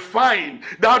God will find,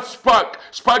 that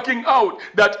sparking out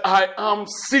that I am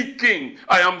seeking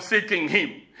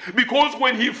him. Because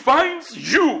when he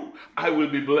finds you, I will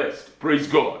be blessed. Praise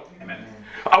God. Amen.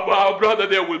 Our brother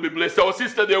there will be blessed. Our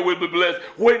sister there will be blessed.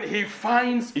 When he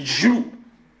finds you,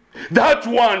 that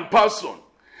one person.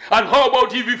 And how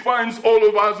about if he finds all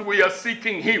of us, we are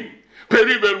seeking him?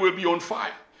 Peribel will be on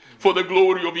fire for the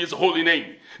glory of his holy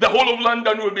name. The whole of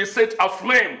London will be set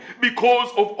aflame because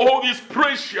of all these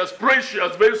precious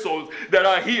vessels that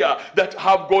are here that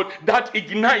have got that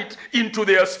ignite into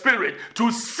their spirit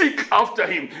to seek after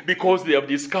him because they have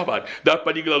discovered that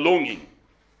particular longing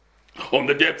on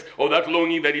the depths of that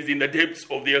longing that is in the depths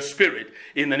of their spirit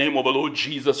in the name of the Lord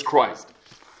Jesus Christ.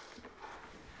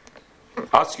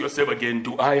 Ask yourself again,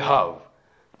 do I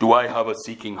have a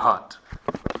seeking heart?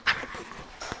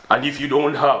 And if you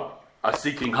don't have a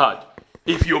seeking heart,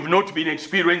 if you have not been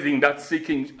experiencing that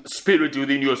seeking spirit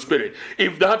within your spirit,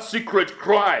 if that secret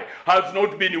cry has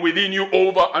not been within you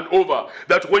over and over,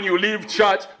 that when you leave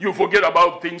church, you forget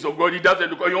about things of God. It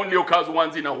only occurs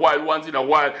once in a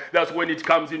while. That's when it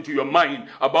comes into your mind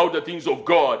about the things of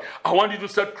God. I want you to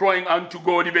start crying unto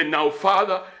God even now,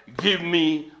 Father, give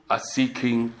me a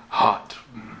seeking heart.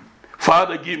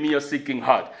 Father, give me a seeking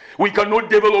heart. We cannot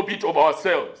develop it of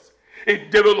ourselves.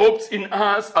 It develops in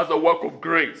us as a work of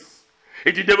grace.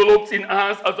 It develops in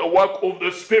us as a work of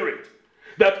the Spirit.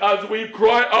 That as we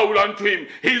cry out unto him,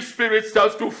 his Spirit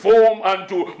starts to form and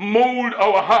to mold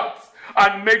our hearts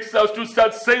and makes us to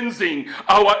start sensing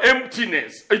our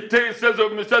emptiness. It says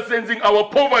we start sensing our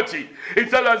poverty. It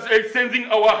starts sensing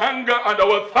our hunger and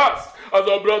our thirst. As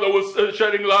our brother was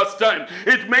sharing last time,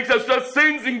 it makes us just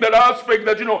sensing that aspect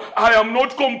that, I am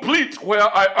not complete where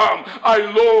I am.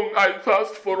 I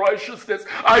thirst for righteousness.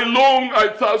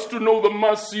 I thirst to know the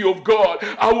mercy of God.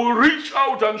 I will reach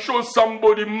out and show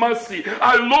somebody mercy.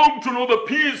 I long to know the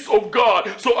peace of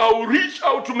God. So I will reach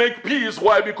out to make peace.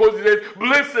 Why? Because it says,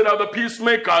 blessed are the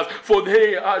peacemakers, for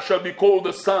they shall be called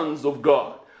the sons of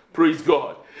God. Praise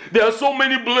God. There are so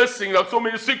many blessings and so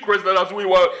many secrets that as we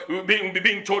were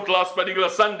being taught last particular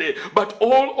Sunday. But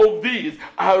all of these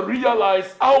are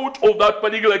realized out of that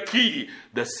particular key,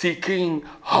 the seeking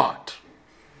heart.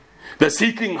 The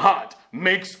seeking heart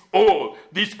makes all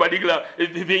these particular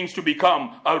things to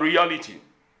become a reality.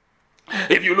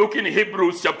 If you look in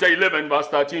Hebrews chapter 11 verse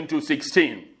 13 to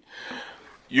 16,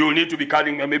 you need to be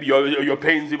cutting maybe your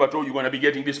pens if at all you're going to be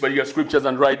getting these particular scriptures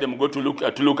and write them. Go to look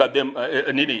at them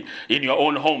in your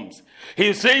own homes.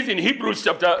 He says in Hebrews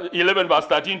chapter 11 verse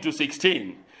 13 to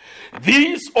 16,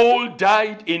 these all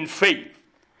died in faith,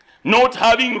 not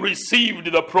having received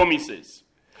the promises,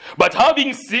 but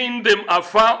having seen them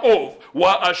afar off,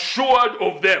 were assured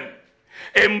of them,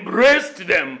 embraced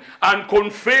them, and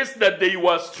confessed that they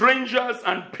were strangers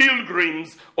and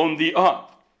pilgrims on the earth.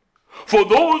 For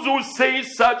those who say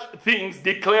such things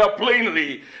declare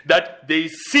plainly that they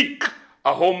seek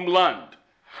a homeland.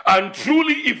 And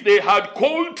truly, if they had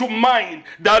called to mind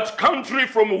that country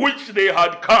from which they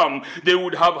had come, they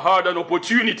would have had an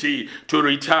opportunity to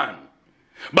return.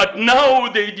 But now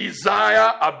they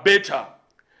desire a better,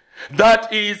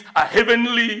 that is, a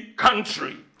heavenly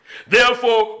country.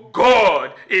 Therefore,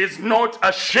 God is not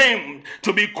ashamed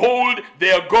to be called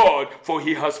their God, for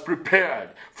he has prepared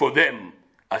for them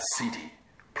a city.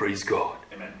 Praise God.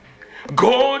 Amen.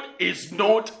 God is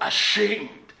not ashamed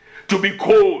to be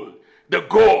called the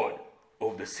God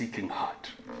of the seeking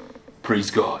heart. Praise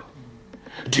God.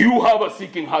 Do you have a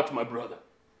seeking heart, my brother?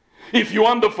 If you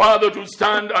want the Father to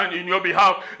stand and in your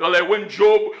behalf, like when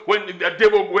the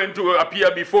devil went to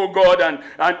appear before God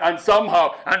and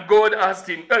somehow, and God asked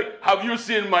him, hey, have you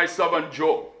seen my servant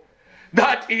Job?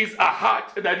 That is a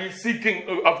heart that is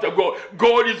seeking after God.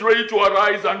 God is ready to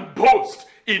arise and boast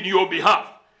in your behalf.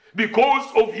 Because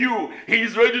of you, he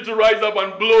is ready to rise up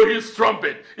and blow his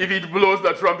trumpet. If it blows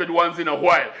the trumpet once in a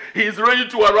while, he is ready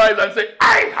to arise and say,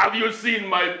 have you seen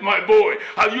my boy?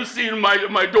 Have you seen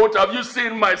my daughter? Have you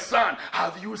seen my son?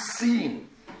 Have you seen?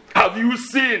 Have you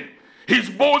seen? He's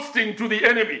boasting to the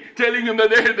enemy, telling him that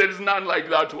there is none like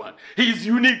that one. He's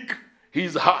unique.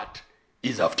 His heart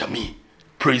is after me.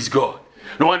 Praise God.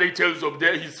 No wonder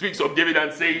he he speaks of David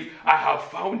and says, I have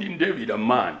found in David a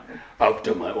man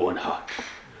after my own heart.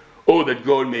 Oh, that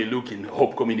God may look in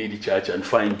Hope Community Church and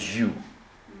find you.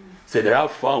 Say that I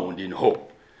have found in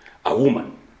Hope a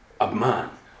woman, a man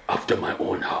after my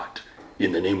own heart,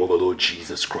 in the name of the Lord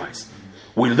Jesus Christ.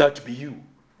 Will that be you?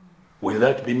 Will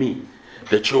that be me?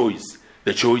 The choice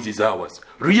is ours.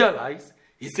 Realize,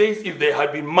 he says, if they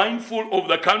had been mindful of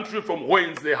the country from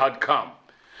whence they had come.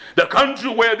 The country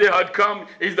where they had come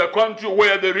is the country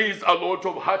where there is a lot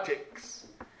of heartaches.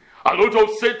 A lot of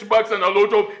setbacks and a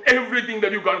lot of everything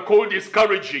that you can call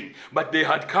discouraging. But they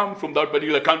had come from that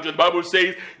particular country. The Bible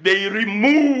says they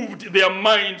removed their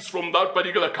minds from that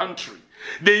particular country.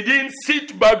 They didn't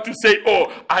sit back to say,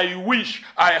 oh, I wish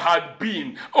I had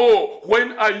been. Oh,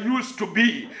 when I used to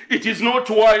be. It is not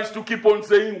wise to keep on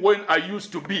saying when I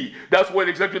used to be. That's what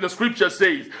exactly the scripture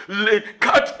says.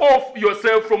 Cut off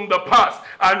yourself from the past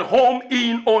and home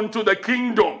in onto the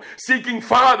kingdom. Seeking,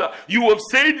 Father, you have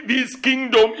said this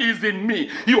kingdom is in me.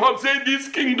 You have said this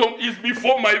kingdom is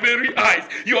before my very eyes.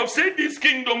 You have said this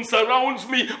kingdom surrounds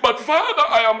me. But Father,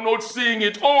 I am not seeing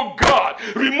it. Oh God,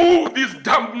 remove this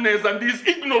dampness and this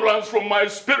ignorance from my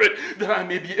spirit, that I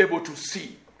may be able to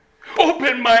see.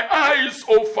 Open my eyes,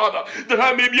 oh Father, that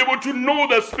I may be able to know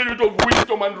the spirit of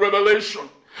wisdom and revelation.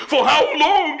 For how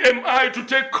long am I to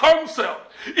take counsel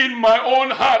in my own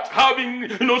heart, having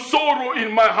sorrow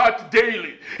in my heart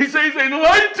daily? He says,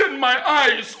 enlighten my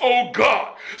eyes, oh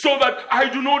God, so that I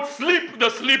do not sleep the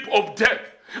sleep of death,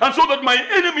 and so that my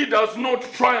enemy does not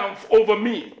triumph over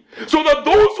me, so that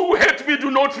those who hate me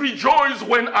do not rejoice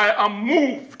when I am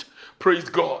moved. Praise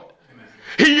God. Amen.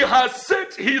 He has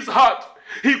set his heart.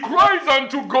 He cries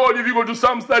unto God. If you go to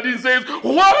Psalms 13, says,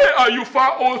 why are you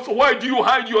far off? Why do you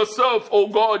hide yourself, O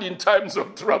God, in times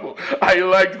of trouble? I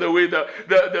like the way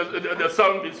the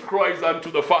psalmist cries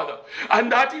unto the Father.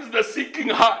 And that is the seeking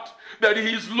heart that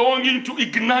he is longing to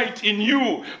ignite in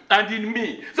you and in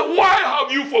me. So why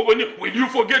have you forgotten? Will you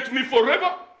forget me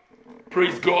forever?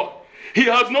 Praise God. He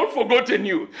has not forgotten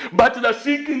you, but the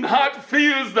seeking heart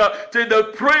feels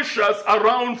the pressures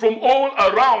around from all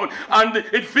around, and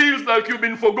it feels like you've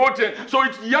been forgotten. So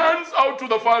it yearns out to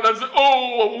the Father and says,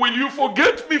 oh, will you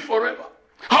forget me forever?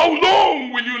 How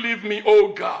long will you leave me,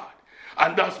 oh God?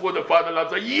 And that's what the Father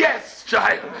loves. Yes,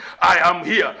 child, I am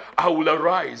here. I will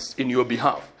arise in your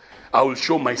behalf. I will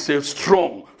show myself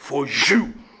strong for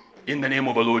you in the name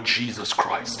of the Lord Jesus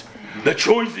Christ. The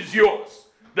choice is yours.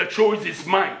 The choice is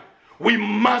mine. We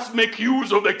must make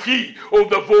use of the key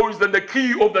of the voice and the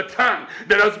key of the tongue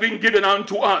that has been given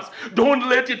unto us. Don't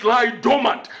let it lie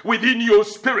dormant within your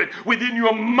spirit, within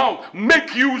your mouth.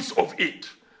 Make use of it.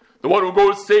 The word of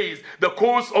God says the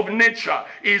course of nature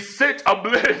is set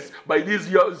ablaze by this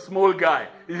small guy.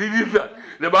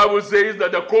 The Bible says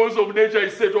that the course of nature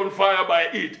is set on fire by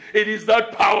it. It is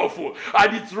that powerful.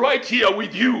 And it's right here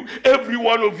with you. Every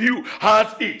one of you has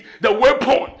it. The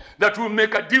weapon that will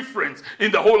make a difference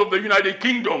in the whole of the United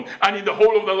Kingdom and in the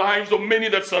whole of the lives of many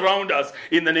that surround us,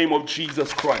 in the name of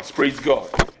Jesus Christ. Praise God.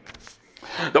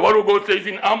 The word of God says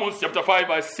in Amos chapter 5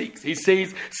 verse 6, he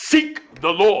says, seek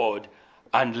the Lord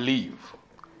and live.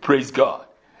 Praise God.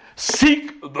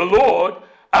 Seek the Lord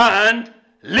and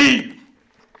live.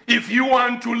 If you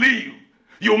want to live,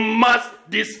 you must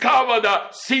discover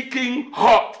the seeking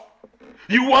heart.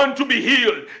 You want to be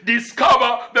healed,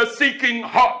 discover the seeking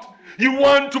heart. You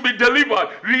want to be delivered,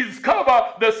 discover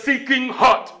the seeking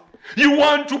heart. You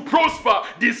want to prosper,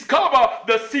 discover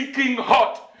the seeking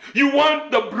heart. You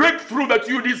want the breakthrough that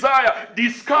you desire,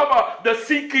 discover the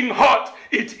seeking heart.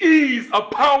 It is a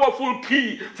powerful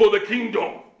key for the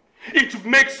kingdom. It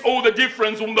makes all the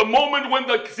difference from the moment when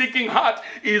the seeking heart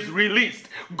is released.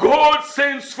 God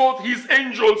sends forth his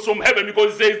angels from heaven,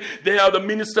 because it says they are the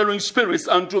ministering spirits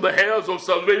unto the heirs of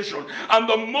salvation. And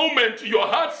the moment your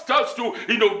heart starts to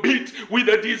beat with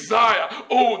a desire,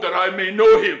 that I may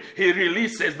know him, he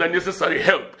releases the necessary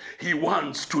help. He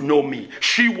wants to know me.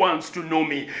 She wants to know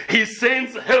me. He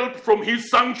sends help from his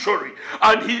sanctuary,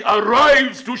 and he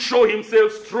arrives to show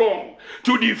himself strong,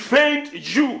 to defend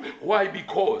you. Why?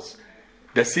 Because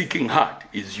the seeking heart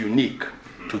is unique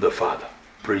to the Father.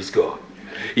 Praise God.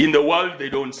 In the world, they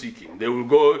don't seek him. They will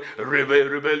go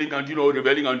rebelling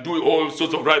and do all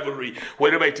sorts of rivalry,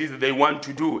 whatever it is that they want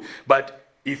to do. But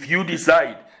if you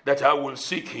decide that I will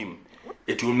seek him,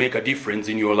 it will make a difference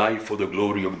in your life for the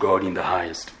glory of God in the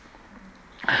highest.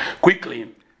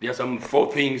 Quickly, there are some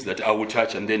 4 things that I will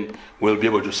touch, and then we'll be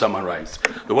able to summarize.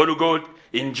 The word of God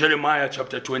in Jeremiah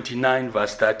chapter 29,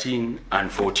 verse 13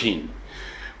 and 14.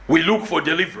 We look for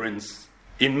deliverance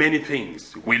in many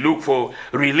things. We look for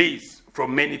release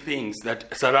from many things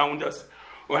that surround us.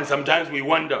 And sometimes we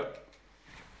wonder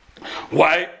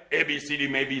why ABCD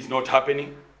maybe is not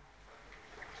happening.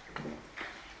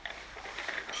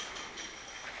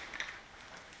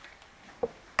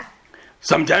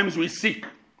 Sometimes we seek.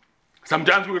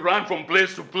 Sometimes we run from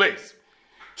place to place,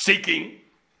 seeking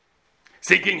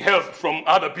help from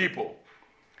other people.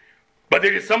 But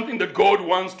there is something that God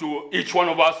wants to each one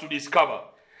of us to discover,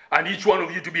 and each one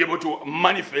of you to be able to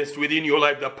manifest within your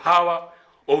life the power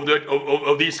of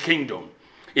this kingdom,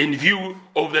 in view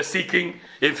of the seeking,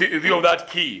 in view of that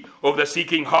key of the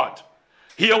seeking heart.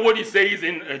 Hear what he says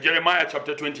in Jeremiah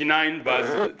chapter 29,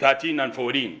 verse 13 and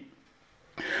 14.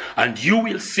 And you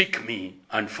will seek me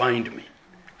and find me.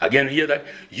 Again, hear that.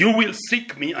 You will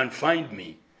seek me and find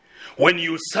me when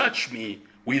you search me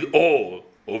with all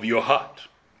of your heart.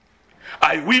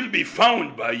 I will be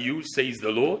found by you, says the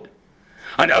Lord,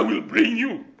 and I will bring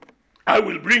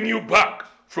you back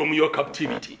from your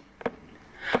captivity.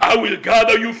 I will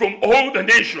gather you from all the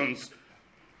nations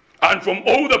and from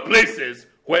all the places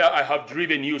where I have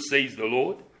driven you, says the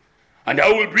Lord, and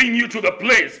I will bring you to the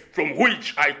place from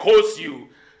which I caused you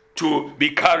to be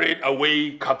carried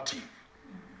away captive.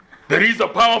 There is a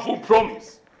powerful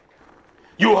promise.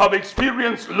 You have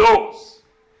experienced loss.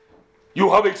 You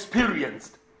have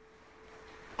experienced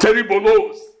terrible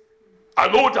loss. A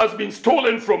lot has been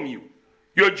stolen from you.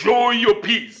 Your joy, your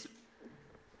peace,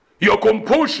 your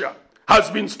composure has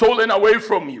been stolen away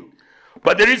from you.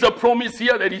 But there is a promise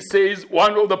here that he says,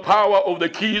 one of the power of the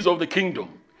keys of the kingdom.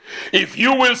 If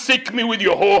you will seek me with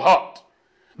your whole heart,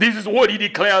 this is what he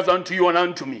declares unto you and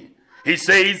unto me. He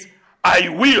says, I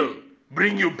will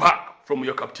bring you back from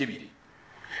your captivity.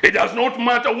 It does not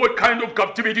matter what kind of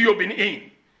captivity you've been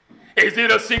in. Is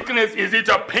it a sickness? Is it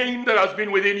a pain that has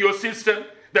been within your system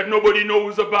that nobody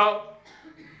knows about?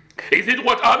 Is it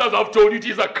what others have told you? It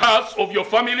is a curse of your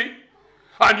family,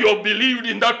 and you have believed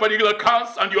in that particular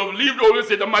curse, and you have lived always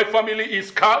said that my family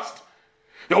is cursed.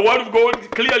 The word of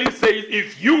God clearly says,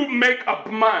 if you make up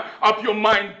your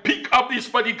mind, pick up this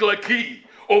particular key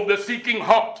of the seeking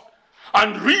heart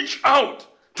and reach out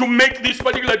to make this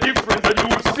particular difference, that you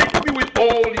will seek me with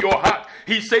all your heart.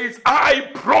 He says,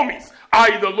 I promise,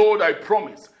 I the Lord, I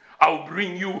promise, I'll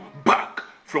bring you back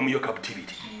from your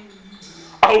captivity.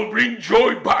 I'll bring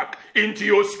joy back into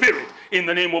your spirit in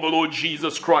the name of the Lord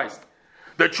Jesus Christ.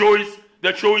 The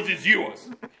choice is yours.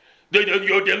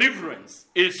 Your deliverance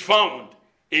is found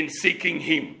in seeking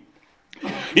him.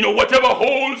 Whatever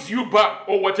holds you back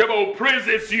or whatever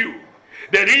oppresses you,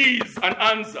 there is an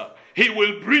answer. He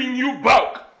will bring you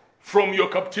back from your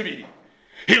captivity.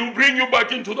 He will bring you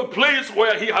back into the place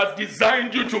where he has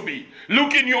designed you to be.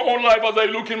 Look in your own life as I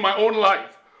look in my own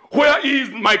life. Where is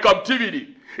my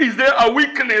captivity? Is there a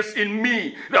weakness in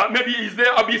me? Maybe is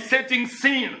there a besetting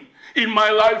sin in my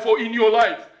life or in your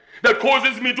life that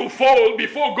causes me to fall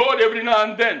before God every now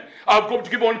and then? I've got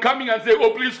to keep on coming and say,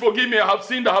 oh, please forgive me. I have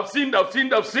sinned,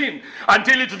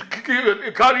 until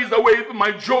it carries away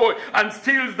my joy and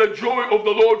steals the joy of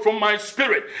the Lord from my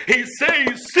spirit. He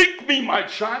says, seek me, my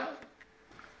child.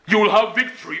 You will have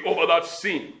victory over that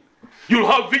sin. You'll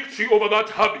have victory over that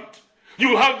habit.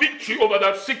 You'll have victory over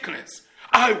that sickness.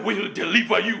 I will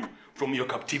deliver you from your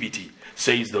captivity,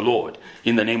 says the Lord,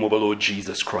 in the name of the Lord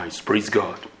Jesus Christ. Praise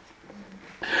God.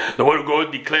 The word of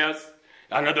God declares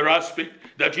another aspect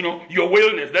that, your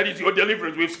wellness, that is your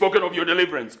deliverance. We've spoken of your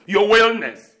deliverance. Your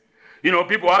wellness.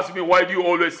 People ask me, why do you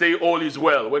always say all is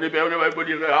well? Whenever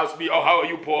everybody asks me, oh, how are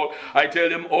you, Paul? I tell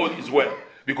them all is well.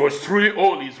 Because truly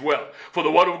all is well. For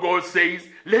the word of God says,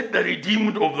 let the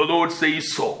redeemed of the Lord say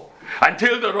so. And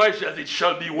tell the righteous, it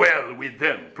shall be well with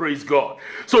them. Praise God.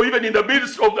 So even in the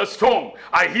midst of the storm,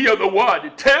 I hear the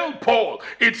word, tell Paul,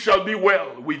 it shall be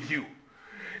well with you.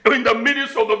 In the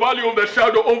midst of the valley of the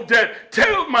shadow of death,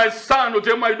 tell my son or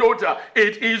tell my daughter,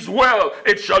 it is well,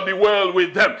 it shall be well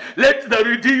with them. Let the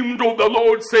redeemed of the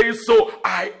Lord say so.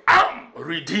 I am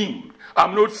redeemed.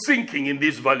 I'm not sinking in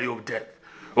this valley of death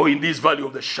or in this valley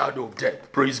of the shadow of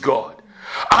death. Praise God.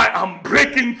 I am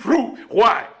breaking through.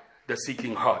 Why? The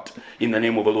seeking heart, in the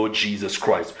name of the Lord Jesus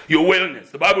Christ. Your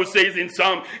wellness. The Bible says in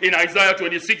Isaiah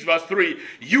 26 verse 3,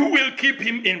 you will keep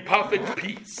him in perfect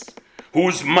peace,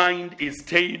 whose mind is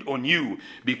stayed on you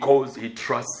because he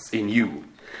trusts in you.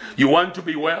 You want to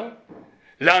be well?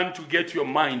 Learn to get your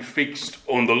mind fixed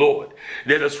on the Lord.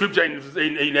 There's a scripture in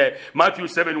Matthew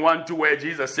 7:1-2 where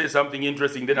Jesus says something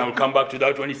interesting. Then I'll come back to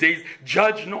that one. He says,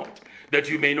 judge not that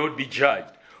you may not be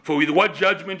judged. For with what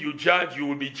judgment you judge, you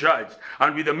will be judged.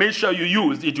 And with the measure you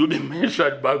use, it will be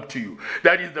measured back to you.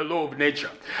 That is the law of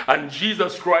nature. And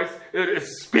Jesus Christ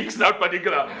speaks that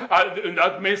particular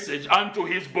that message unto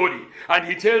his body. And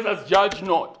he tells us, judge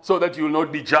not, so that you will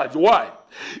not be judged. Why?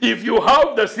 If you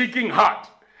have the seeking heart,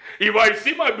 if I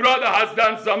see my brother has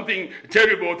done something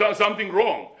terrible, done something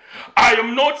wrong, I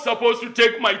am not supposed to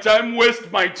take my time,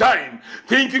 waste my time,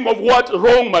 thinking of what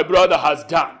wrong my brother has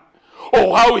done.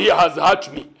 Or how he has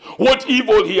hurt me, what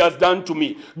evil he has done to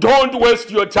me. Don't waste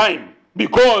your time,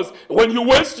 because when you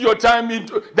waste your time,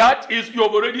 that is, you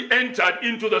have already entered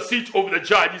into the seat of the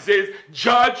judge. He says,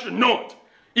 judge not.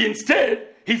 Instead,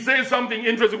 he says something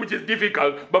interesting which is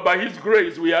difficult, but by his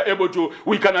grace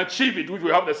we can achieve it if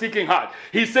we have the seeking heart.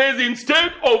 He says,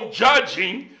 instead of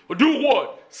judging, do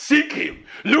what? Seek him.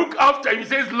 Look after him. He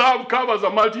says love covers a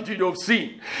multitude of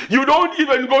sin. You don't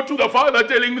even go to the Father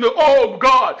telling me, oh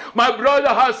God, my brother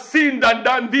has sinned and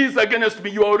done this against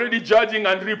me. You are already judging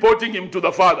and reporting him to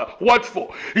the Father. What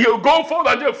for? You go forward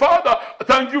and say, Father,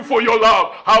 thank you for your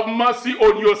love. Have mercy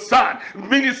on your son.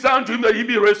 Minister unto him that he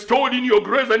be restored in your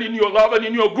grace and in your love and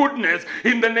in your goodness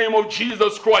in the name of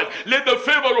Jesus Christ. Let the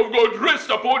favor of God rest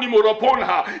upon him or upon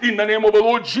her in the name of the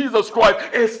Lord Jesus Christ.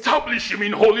 Establish him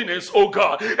in holiness, oh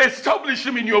God. Establish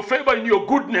him in your favor, in your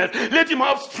goodness. Let him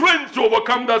have strength to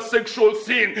overcome that sexual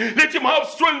sin. Let him have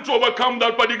strength to overcome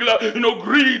that particular,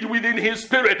 greed within his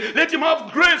spirit. Let him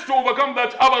have grace to overcome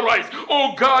that avarice.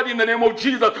 Oh God, in the name of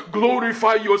Jesus,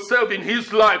 glorify yourself in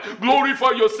his life.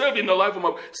 Glorify yourself in the life of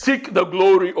my... Seek the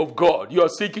glory of God. You are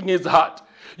seeking his heart.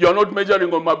 You are not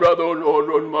measuring on my brother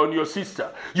or on your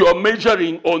sister. You are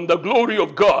measuring on the glory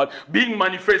of God being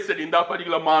manifested in that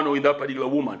particular man or in that particular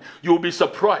woman. You will be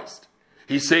surprised.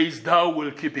 He says, thou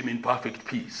will keep him in perfect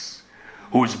peace,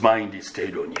 whose mind is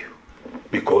stayed on you,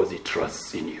 because he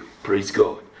trusts in you. Praise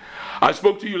God. I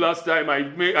spoke to you last time. I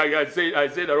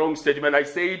said a wrong statement. I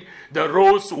said the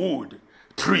rosewood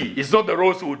tree. It's not the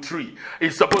rosewood tree.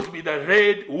 It's supposed to be the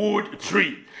redwood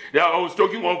tree. I was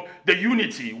talking of the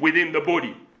unity within the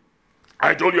body.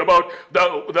 I told you about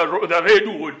the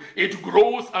redwood. It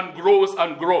grows and grows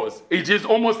and grows. It is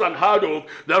almost unheard of,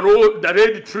 the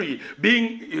red tree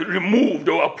being removed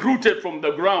or uprooted from the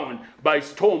ground by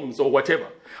storms or whatever.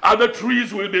 Other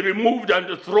trees will be removed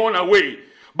and thrown away.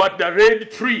 But the red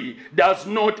tree does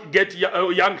not get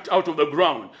yanked out of the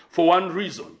ground for one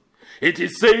reason. It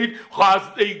is said, as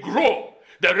they grow,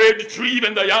 the red tree,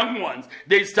 even the young ones,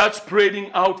 they start spreading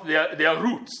out their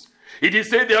roots. It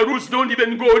is said their roots don't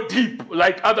even go deep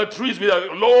like other trees with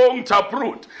a long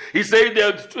taproot. He said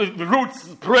their roots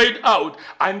spread out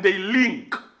and they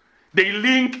link. They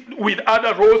link with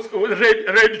other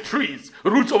red trees,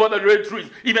 roots of other red trees.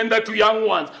 Even the two young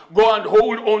ones go and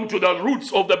hold on to the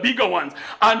roots of the bigger ones.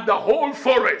 And the whole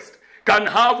forest can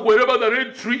have, wherever the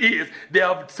red tree is, they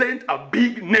have sent a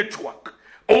big network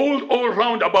all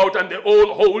round about, and they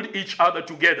all hold each other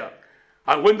together.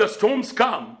 And when the storms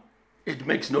come, it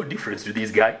makes no difference to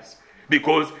these guys,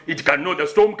 because the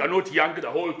storm cannot yank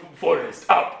the whole forest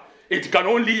up. It can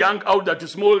only yank out the two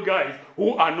small guys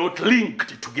who are not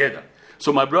linked together.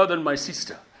 So my brother and my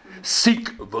sister,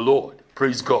 seek the Lord.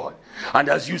 Praise God. And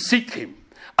as you seek him,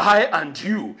 I and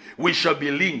you, we shall be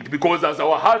linked, because as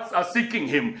our hearts are seeking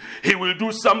him, he will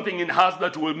do something in us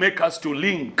that will make us to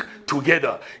link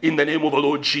together in the name of the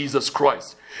Lord Jesus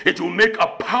Christ. It will make a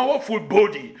powerful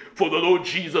body for the Lord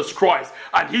Jesus Christ,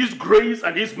 and his grace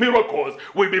and his miracles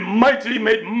will be mightily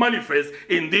made manifest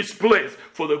in this place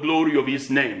for the glory of his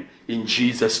name, in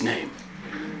Jesus' name.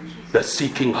 The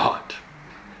seeking heart.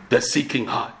 The seeking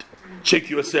heart. Check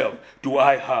yourself. Do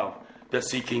I have the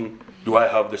seeking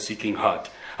heart?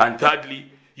 And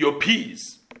thirdly, your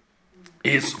peace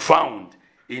is found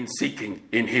in seeking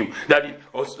in him.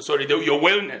 Your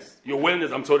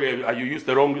wellness, I'm sorry, you used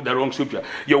the wrong scripture.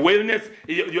 Your wellness,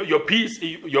 your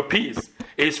peace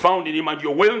is found in him, and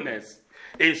your wellness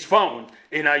is found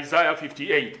in Isaiah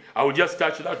 58. I will just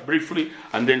touch that briefly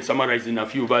and then summarize in a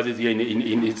few verses here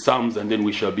in Psalms, and then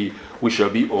we shall be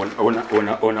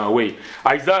on our way.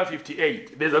 Isaiah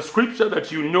 58. There's a scripture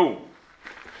that you know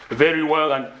very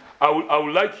well, and I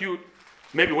would like you,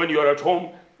 maybe when you are at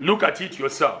home, look at it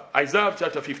yourself. Isaiah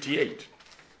chapter 58.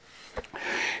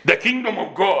 The kingdom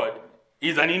of God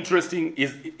is an interesting.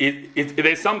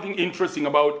 There's something interesting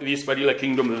about this particular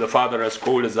kingdom that the Father has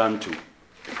called us unto.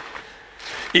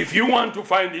 If you want to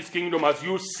find this kingdom as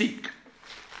you seek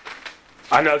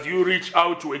and as you reach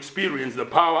out to experience the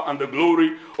power and the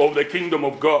glory of the kingdom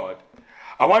of God,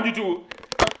 I want you to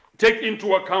take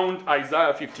into account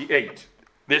Isaiah 58.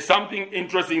 There's something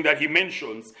interesting that he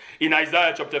mentions in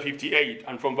Isaiah chapter 58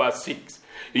 and from verse 6.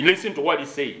 You listen to what he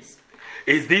says.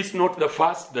 Is this not the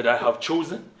fast that I have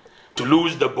chosen? To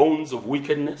loose the bonds of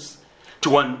wickedness,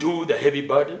 to undo the heavy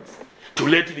burdens, to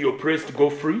let the oppressed go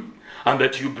free, and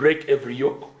that you break every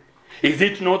yoke? Is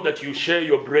it not that you share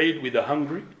your bread with the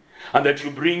hungry, and that you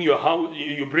bring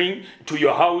to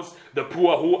your house the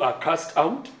poor who are cast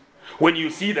out? When you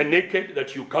see the naked,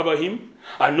 that you cover him,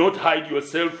 and not hide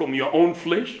yourself from your own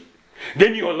flesh?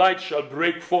 Then your light shall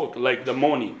break forth like the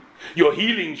morning. Your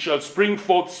healing shall spring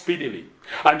forth speedily,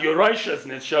 and your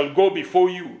righteousness shall go before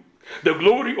you. The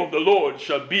glory of the Lord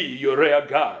shall be your rear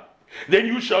guard. Then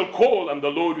you shall call, and the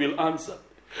Lord will answer.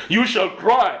 You shall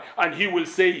cry, and he will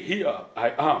say, Here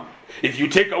I am. If you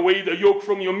take away the yoke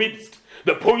from your midst,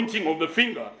 the pointing of the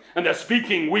finger, and the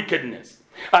speaking wickedness,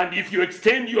 and if you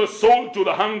extend your soul to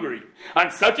the hungry,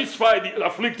 and satisfy the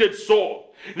afflicted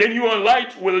soul, then your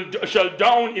light shall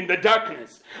dawn in the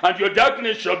darkness, and your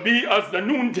darkness shall be as the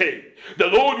noonday. The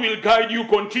Lord will guide you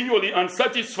continually and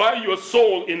satisfy your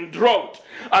soul in drought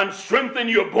and strengthen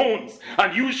your bones.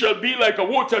 And you shall be like a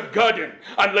watered garden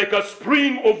and like a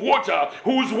spring of water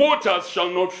whose waters shall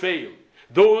not fail.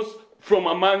 Those from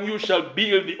among you shall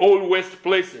build the old waste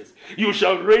places. You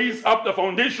shall raise up the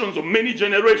foundations of many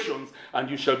generations, and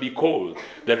you shall be called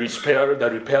the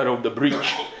repairer of the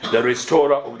breach, the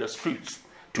restorer of the streets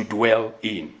to dwell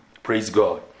in. Praise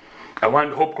God. I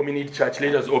want Hope Community Church,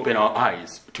 let us open our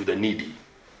eyes to the needy.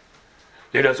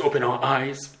 Let us open our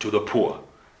eyes to the poor.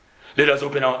 Let us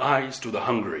open our eyes to the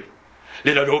hungry.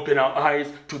 Let us open our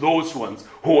eyes to those ones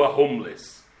who are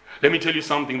homeless. Let me tell you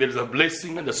something. There is a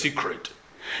blessing and a secret.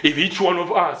 If each one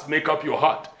of us make up your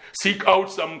heart, seek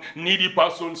out some needy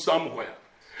person somewhere.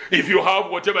 If you have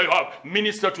whatever you have,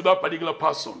 minister to that particular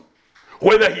person.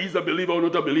 Whether he is a believer or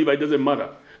not a believer, it doesn't matter.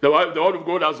 The word of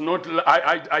God has not.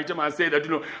 I say that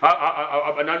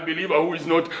an unbeliever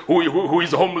who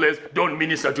is homeless, don't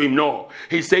minister to him. No,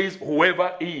 he says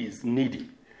whoever is needy.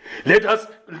 Let us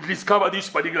discover this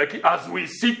particular key. As we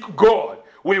seek God,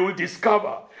 we will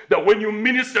discover that when you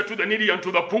minister to the needy and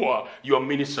to the poor, you are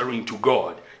ministering to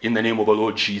God in the name of the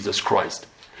Lord Jesus Christ.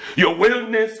 Your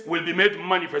wellness will be made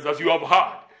manifest, as you have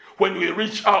heard, when we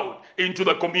reach out into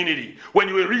the community,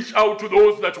 when we reach out to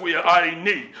those that we are in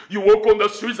need. You walk on the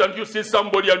streets and you see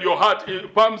somebody and your heart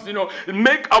pumps,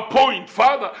 make a point.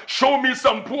 Father, show me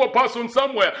some poor person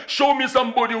somewhere. Show me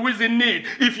somebody who is in need.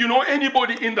 If you know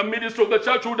anybody in the ministry of the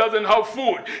church who doesn't have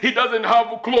food, he doesn't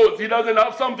have clothes, he doesn't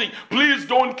have something, please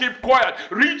don't keep quiet.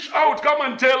 Reach out, come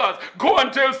and tell us. Go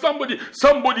and tell somebody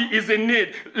is in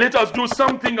need. Let us do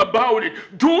something about it.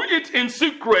 Do it in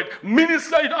secret.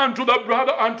 Minister it unto that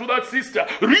brother, unto that sister.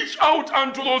 Reach out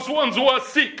unto those ones who are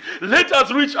sick. Let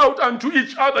us reach out unto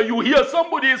each other. You hear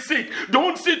somebody is sick.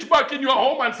 Don't sit back in your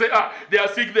home and say, they are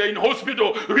sick, they're in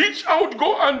hospital. Reach out,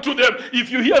 go unto them. If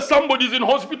you hear somebody is in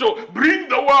hospital, bring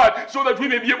the word so that we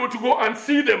may be able to go and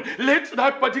see them. Let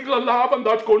that particular love and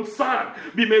that concern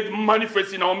be made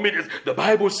manifest in our midst. The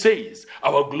Bible says,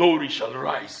 our glory shall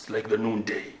rise like the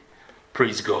noonday.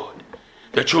 Praise God.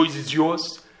 The choice is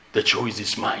yours. The choice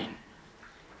is mine.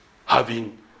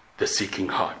 Having the seeking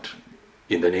heart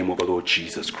in the name of the Lord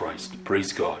Jesus Christ.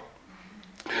 Praise God.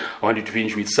 I want you to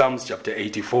finish with Psalms chapter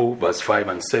 84 verse 5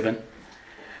 and 7.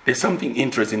 There's something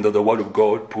interesting that the word of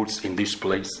God puts in this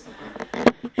place.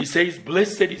 He says,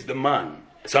 blessed is the man,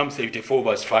 Psalms 84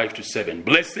 verse 5 to 7.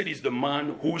 Blessed is the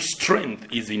man whose strength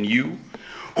is in you,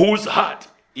 whose heart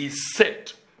is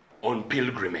set on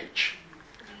pilgrimage.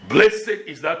 Blessed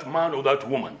is that man or that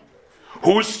woman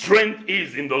whose strength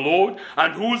is in the Lord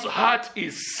and whose heart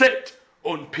is set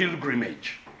on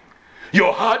pilgrimage.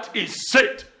 Your heart is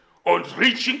set on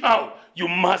reaching out. You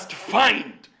must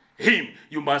find him.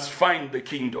 You must find the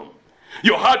kingdom.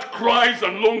 Your heart cries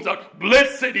and longs out,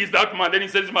 blessed is that man. Then he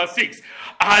says, verse 6,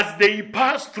 as they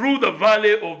pass through the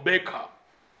valley of Baca.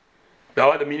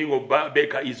 The meaning of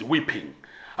Baca is weeping.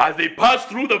 As they pass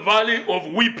through the valley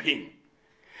of weeping,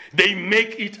 they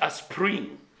make it a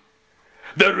spring.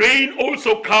 The rain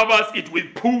also covers it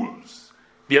with pools.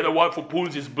 The other word for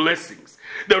pools is blessings.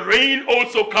 The rain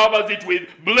also covers it with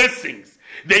blessings.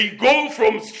 They go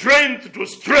from strength to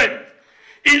strength.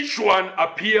 Each one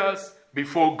appears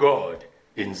before God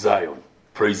in Zion.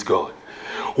 Praise God.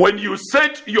 When you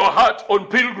set your heart on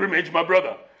pilgrimage, my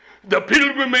brother, the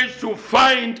pilgrimage to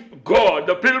find God,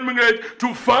 the pilgrimage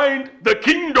to find the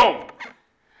kingdom,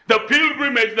 the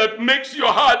pilgrimage that makes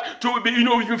your heart to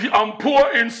be, I'm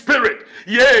poor in spirit.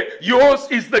 Yeah, yours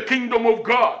is the kingdom of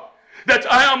God. That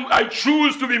I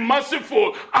choose to be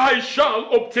merciful, I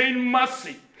shall obtain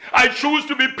mercy. I choose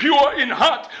to be pure in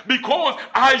heart because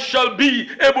I shall be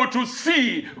able to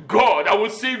see God. I will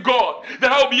see God.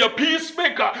 That I'll be a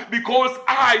peacemaker because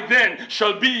I then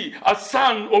shall be a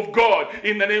son of God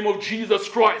in the name of Jesus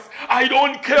Christ. I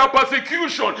don't care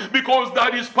persecution because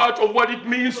that is part of what it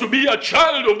means to be a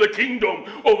child of the kingdom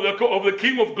of the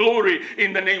King of glory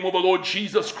in the name of the Lord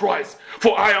Jesus Christ.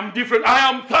 For I am different. I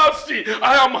am thirsty.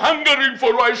 I am hungering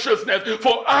for righteousness.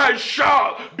 For I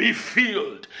shall be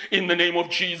filled in the name of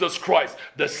Jesus Christ.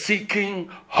 The seeking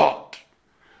heart.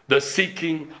 The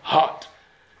seeking heart.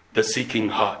 The seeking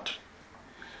heart.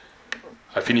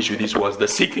 I finish with these words. The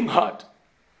seeking heart.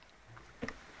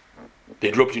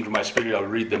 They dropped into my spirit. I'll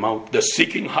read them out. The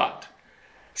seeking heart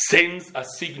sends a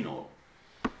signal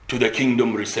to the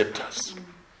kingdom receptors.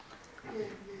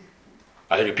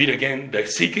 I repeat again. The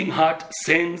seeking heart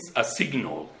sends a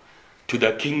signal to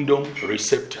the kingdom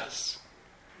receptors.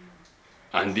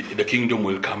 And the kingdom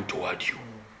will come toward you.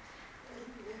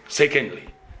 Secondly,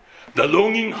 the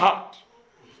longing heart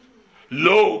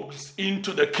logs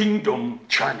into the kingdom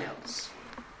channels.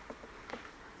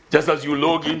 Just as you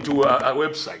log into a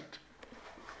website.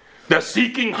 The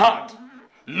seeking heart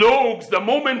logs, the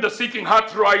moment the seeking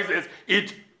heart rises,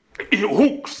 it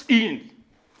hooks in.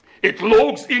 It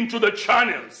logs into the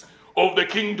channels of the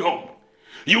kingdom.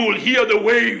 You will hear the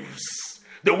waves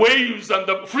and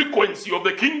the frequency of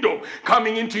the kingdom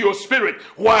coming into your spirit.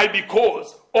 Why?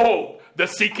 Because of the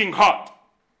seeking heart.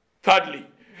 Thirdly,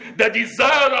 the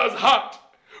desirous heart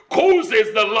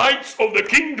causes the lights of the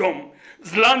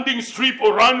kingdom's landing strip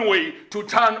or runway to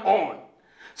turn on.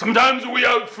 Sometimes we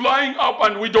are flying up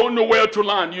and we don't know where to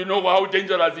land. You know how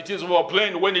dangerous it is for a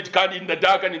plane when it can't, in the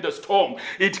dark and in the storm,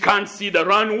 it can't see the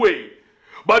runway.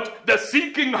 But the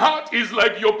seeking heart is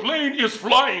like your plane is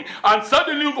flying, and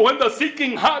suddenly when the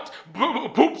seeking heart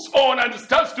poops on and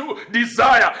starts to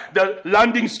desire, the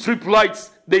landing strip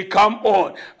lights, they come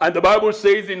on. And the Bible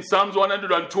says in Psalms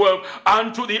 112,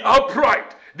 unto the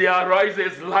upright there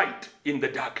arises light in the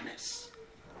darkness.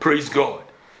 Praise God.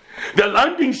 The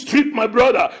landing strip, my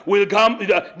brother, will come.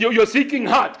 Your seeking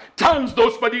heart turns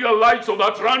those particular lights of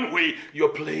that runway. Your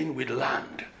plane will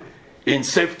land in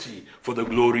safety for the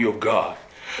glory of God.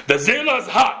 The zealous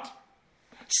heart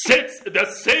sets the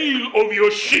sail of your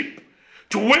ship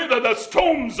to weather the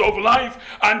storms of life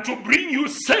and to bring you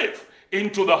safe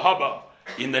into the harbor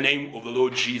in the name of the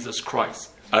Lord Jesus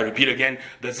Christ. I repeat again,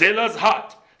 the zealous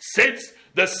heart sets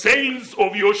the sails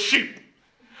of your ship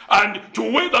and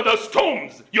to weather the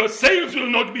storms. Your sails will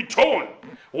not be torn.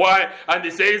 Why? And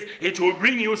it says it will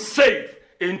bring you safe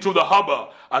into the harbor,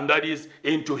 and that is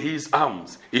into his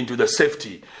arms, into the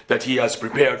safety that he has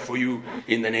prepared for you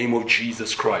in the name of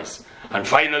Jesus Christ. And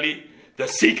finally, the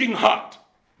seeking heart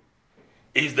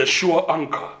is the sure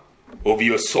anchor of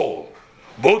your soul,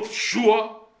 both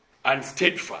sure and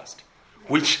steadfast,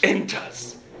 which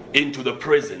enters into the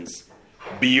presence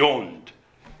beyond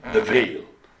the veil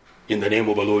in the name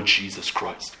of the Lord Jesus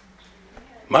Christ.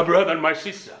 My brother and my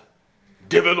sister,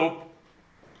 develop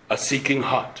a seeking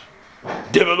heart.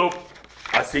 Develop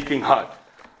a seeking heart.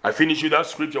 I finish with that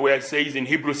scripture where it says in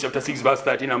Hebrews chapter 6 verse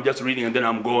 13, I'm just reading and then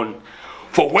I'm gone.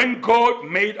 For when God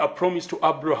made a promise to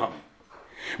Abraham,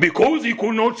 because he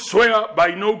could not swear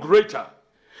by no greater,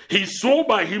 he swore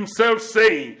by himself,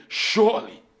 saying,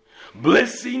 surely,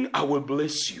 blessing I will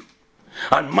bless you,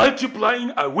 and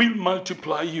multiplying I will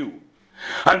multiply you.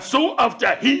 And so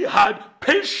after he had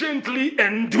patiently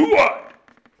endured,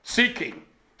 seeking,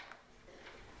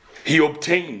 he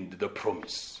obtained the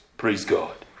promise. Praise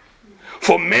God.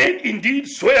 For men indeed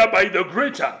swear by the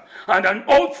greater, and an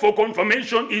oath for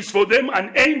confirmation is for them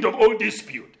an end of all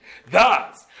dispute.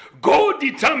 Thus, God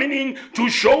determining to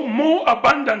show more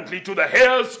abundantly to the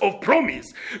heirs of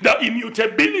promise the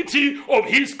immutability of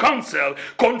his counsel,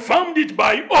 confirmed it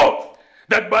by oath,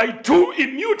 that by two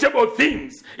immutable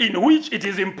things in which it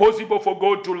is impossible for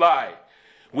God to lie,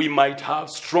 we might have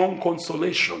strong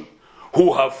consolation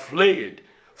who have fled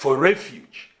for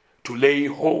refuge to lay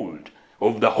hold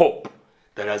of the hope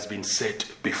that has been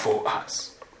set before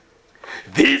us.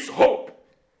 This hope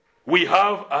we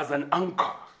have as an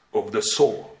anchor of the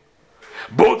soul,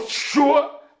 both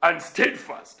sure and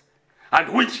steadfast,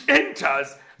 and which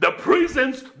enters the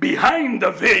presence behind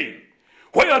the veil,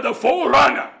 where the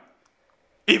forerunner,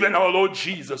 even our Lord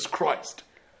Jesus Christ,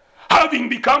 having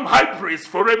become high priest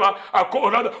forever,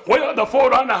 where the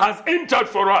forerunner has entered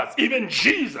for us, even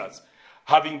Jesus,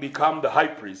 having become the high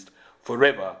priest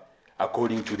forever,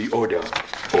 according to the order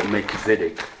of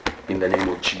Melchizedek, in the name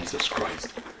of Jesus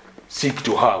Christ. Seek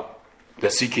to have the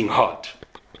seeking heart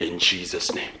in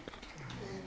Jesus' name.